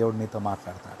పొందుకోవడానికి దేవుడు నీతో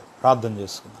మాట్లాడతాడు. ప్రార్థన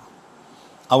చేసుకుందాం.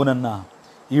 అవునన్నా,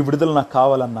 ఈ విడుదల నాకు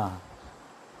కావాలన్నా,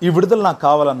 ఈ విడుదల నాకు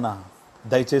కావాలన్నా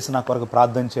దయచేసి నా కొరకు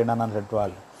ప్రార్థన చేయండి అన్నటువంటి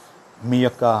వాళ్ళు మీ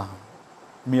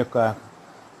యొక్క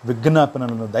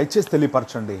విజ్ఞాపనలను దయచేసి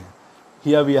తెలియపరచండి.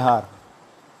 Here we are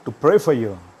to pray for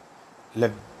you.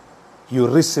 Let you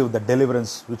receive the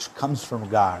deliverance which comes from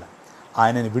God.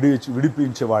 ఆయనని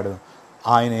విడిపించేవాడు,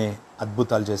 ఆయనే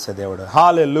అద్భుతాలు చేసే దేవుడు.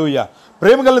 హల్లెలూయా.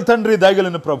 ప్రేమగల తండ్రి,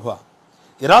 దయగలిగిన ప్రభువా,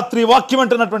 ఈ రాత్రి వాక్యం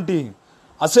అంటున్నటువంటి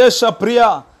అశేష ప్రియ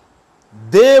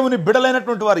దేవుని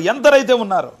బిడలైనటువంటి వారు ఎందరైతే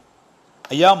ఉన్నారు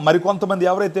అయ్యా, మరికొంతమంది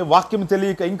ఎవరైతే వాక్యం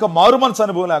తెలియక ఇంకా మారు మనసు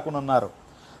అనుభవం లేకుండా ఉన్నారు,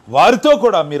 వారితో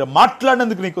కూడా మీరు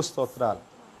మాట్లాడినందుకు నీకు స్తోత్రాలు.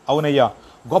 అవునయ్యా,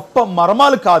 గొప్ప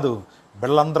మర్మాలు కాదు,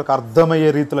 బిడ్డలందరికీ అర్థమయ్యే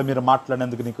రీతిలో మీరు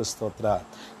మాట్లాడినందుకు నీకు స్తోత్రాలు.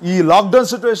 ఈ లాక్డౌన్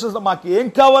సిచ్యువేషన్స్లో మాకు ఏం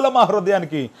కావాలో మా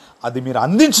హృదయానికి అది మీరు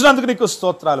అందించినందుకు నీకు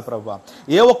స్తోత్రాలు ప్రభువా.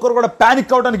 ఏ ఒక్కరు కూడా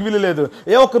ప్యానిక్ అవ్వడానికి వీలు లేదు,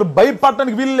 ఏ ఒక్కరు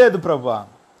భయపడటానికి వీలు లేదు ప్రభువా.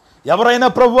 ఎవరైనా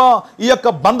ప్రభువా ఈ యొక్క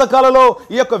బంధకాలలో,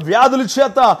 ఈ యొక్క వ్యాధుల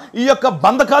చేత, ఈ యొక్క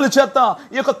బంధకాల చేత,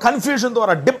 ఈ యొక్క కన్ఫ్యూజన్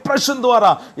ద్వారా, డిప్రెషన్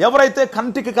ద్వారా ఎవరైతే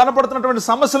కంటికి కనపడుతున్నటువంటి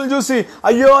సమస్యలను చూసి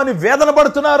అయ్యో అని వేదన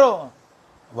పడుతున్నారో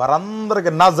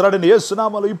వారందరికీ నజరేయుడైన యేసు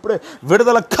నామములో ఇప్పుడే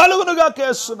విడుదల కలుగునుగా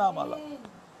యేసు నామములో.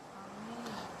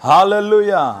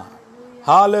 హల్లెలూయా,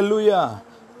 హల్లెలూయా.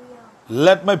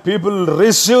 Let my people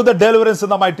receive the deliverance in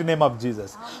the mighty name of Jesus.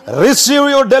 Receive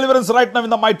your deliverance right now in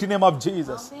the mighty name of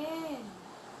Jesus.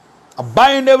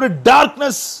 Bind every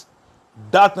darkness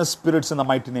spirits in the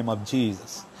mighty name of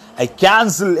Jesus. I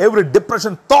cancel every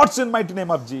depression thoughts in mighty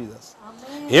name of Jesus.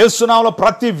 యేసు నామములో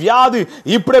ప్రతి వ్యాధి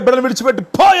ఇప్పుడే బిడ్డను విడిచిపెట్టి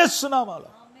పో యేసు నామములో.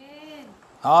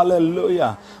 హల్లెలూయా.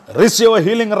 Receive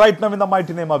healing right now in the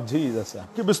mighty name of Jesus.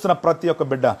 చూపిస్తున్న ప్రతి ఒక్క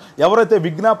బిడ్డ ఎవరైతే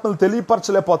విజ్ఞాపనలు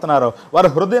తెలియపరచలేకపోతున్నారో, వారి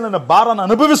హృదయాలను భారాన్ని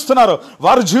అనుభవిస్తున్నారో,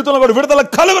 వారి జీవితంలో కూడా విడుదల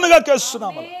కలుగునుగా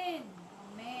చేస్తున్నాము.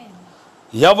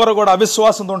 ఎవరు కూడా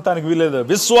అవిశ్వాసంతో ఉండటానికి వీలేదు.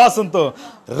 విశ్వాసంతో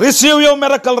receive your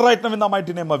miracle right now in the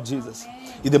mighty name of Jesus.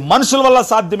 ఇది మనుషుల వల్ల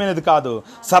సాధ్యమైనది కాదు,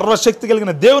 సర్వశక్తి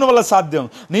కలిగిన దేవుని వల్ల సాధ్యం.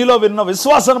 నీలో విన్న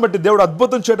విశ్వాసాన్ని బట్టి దేవుడు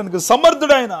అద్భుతం చేయడానికి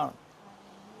సమర్థుడైన.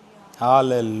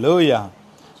 హల్లెలూయా,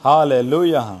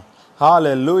 హల్లెలూయా,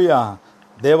 హల్లెలూయా.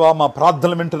 దేవా, మా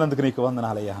ప్రార్థనలు వింటున్నందుకు నీకు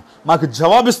వందనాలయ్యా, మాకు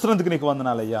జవాబిస్తున్నందుకు నీకు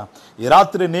వందనాలయ్యా. ఈ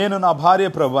రాత్రి నేను, నా భార్య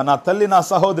ప్రభువా, నా తల్లి, నా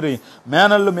సహోదరి,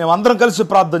 మేనళ్ళు మేమందరం కలిసి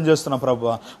ప్రార్థన చేస్తున్నాం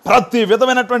ప్రభువా. ప్రతి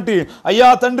విధమైనటువంటి అయ్యా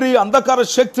తండ్రి అంధకార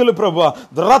శక్తులు ప్రభువా,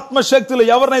 దురాత్మ శక్తులు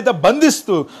ఎవరినైతే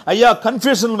బంధిస్తూ అయ్యా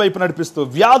కన్ఫ్యూషన్ వైపు నడిపిస్తూ,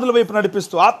 వ్యాధుల వైపు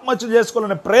నడిపిస్తూ, ఆత్మహత్య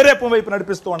చేసుకోవాలనే ప్రేరేపణ వైపు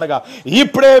నడిపిస్తూ ఉండగా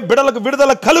ఇప్పుడే బిడలకు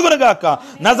విడుదల కలుగునుగాక.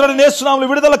 నజరేయుడైన యేసు నామములో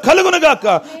విడుదల కలుగునుగాక.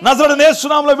 నజరేయుడైన యేసు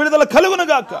నామములో విడుదల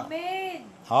కలుగునుగాక.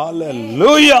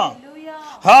 Hallelujah.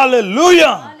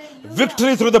 Hallelujah.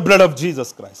 Victory through the blood of Jesus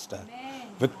Christ.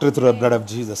 Victory through the blood of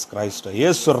Jesus Christ.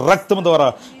 యేసు రక్తము ద్వారా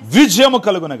విజయము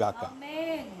కలుగునుగాక.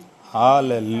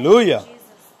 Hallelujah.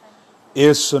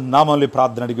 యేసు నామములో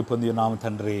ప్రార్థన అడిగి పొంది ఉన్నాము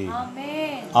తండ్రి.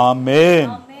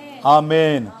 ఆమేన్,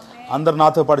 ఆమేన్, అందరు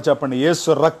నాతో పాటు చెప్పండి,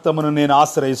 యేసు రక్తమును నేను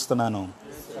ఆశ్రయిస్తున్నాను.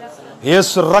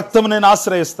 యేసు రక్తము నేను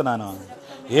ఆశ్రయిస్తున్నాను.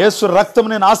 యేసు రక్తము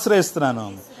నేను ఆశ్రయిస్తున్నాను.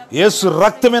 యేసు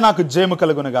రక్తమే నాకు జయము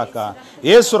కలుగునుగాక.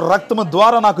 యేసు రక్తము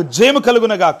ద్వారా నాకు జయము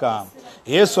కలుగునుగాక.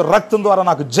 యేసు రక్తం ద్వారా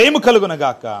నాకు జయము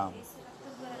కలుగునుగాక.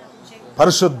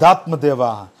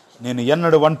 పరిశుద్ధాత్మదేవా, నేను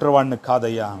ఎన్నడు ఒంటరివాడిని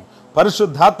కాదయ్యా.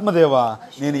 పరిశుద్ధాత్మదేవా,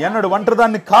 నేను ఎన్నడు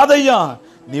ఒంటరిదాన్ని కాదయ్యా.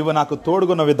 నీవు నాకు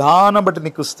తోడుగున్న విధానం బట్టి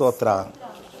నీకు స్తోత్రాలు.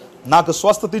 నాకు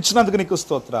స్వస్థత ఇచ్చినందుకు నీకు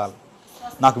స్తోత్రాలు.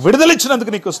 నాకు విడుదల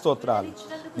ఇచ్చినందుకు నీకు స్తోత్రాలు.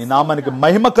 నీ నామానికి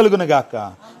మహిమ కలుగునుగాక.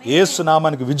 యేసు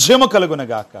నామానికి విజయము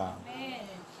కలుగునుగాక.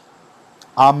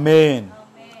 ఆమేన్,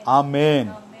 ఆమేన్,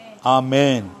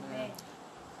 ఆమేన్.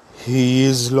 He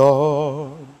is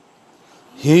Lord,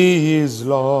 He is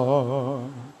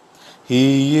Lord. He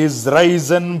is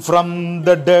risen from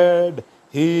the dead,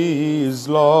 He is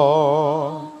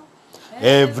Lord.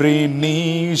 Every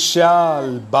knee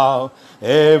shall bow,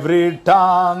 every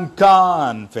tongue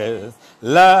confess,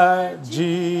 let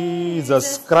Jesus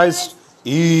Christ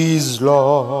is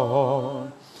Lord.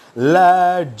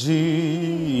 Let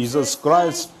Jesus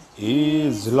Christ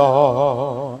is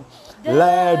Lord.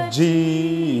 Let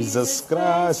Jesus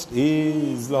Christ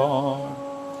is Lord.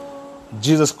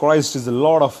 Jesus Christ is the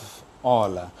Lord of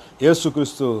all.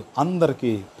 యేసుక్రీస్తు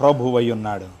అందరికీ ప్రభువై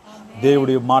ఉన్నాడు.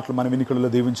 దేవుడి మాటలు మన వినికిడిలో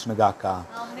దీవించును గాక.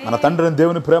 మన తండ్రి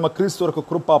దేవుని ప్రేమ, క్రీస్తు వరకు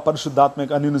కృప,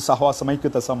 పరిశుద్ధాత్మిక అన్యుని సహవాసం,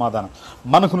 ఐక్యత, సమాధానం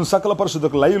మనకును సకల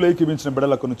పరిశుద్ధకు లైవ్ ఏకీవించిన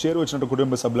బిడ్డలకును చేరువచ్చినట్టు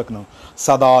కుటుంబ సభ్యులకును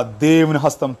సదా దేవుని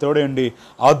హస్తం తోడండి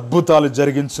అద్భుతాలు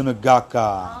జరిగించును గాక.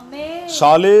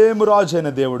 షాలేము రాజు అయిన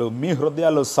దేవుడు మీ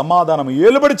హృదయాల్లో సమాధానం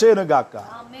ఏలుబడి చేయను గాక.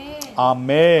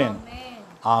 ఆమేన్,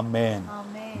 ఆమేన్.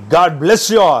 God bless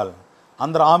you all.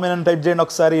 అందరూ ఆమెన్ అని టైప్ చేయండి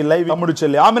ఒకసారి. లైవ్ తమ్ముడు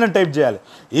చెల్లి ఆమెన్ అని టైప్ చేయాలి.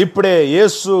 ఇప్పుడే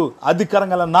యేసు అధికారం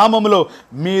గల నామములో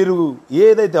మీరు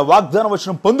ఏదైతే వాగ్దాన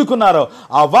వచనం పొందుకున్నారో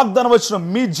ఆ వాగ్దాన వచనం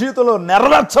మీ జీవితంలో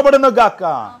నెరవేర్చబడును గాక.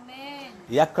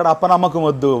 ఎక్కడ అపనమ్మకం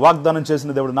వద్దు. వాగ్దానం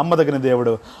చేసిన దేవుడు నమ్మదగిన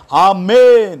దేవుడు.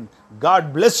 ఆమేన్. God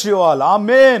bless you all.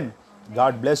 Amen.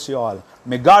 God bless you all.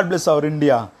 May God bless our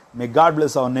India. May God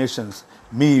bless hour nations.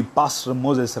 Me pastor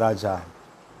Moses Raja.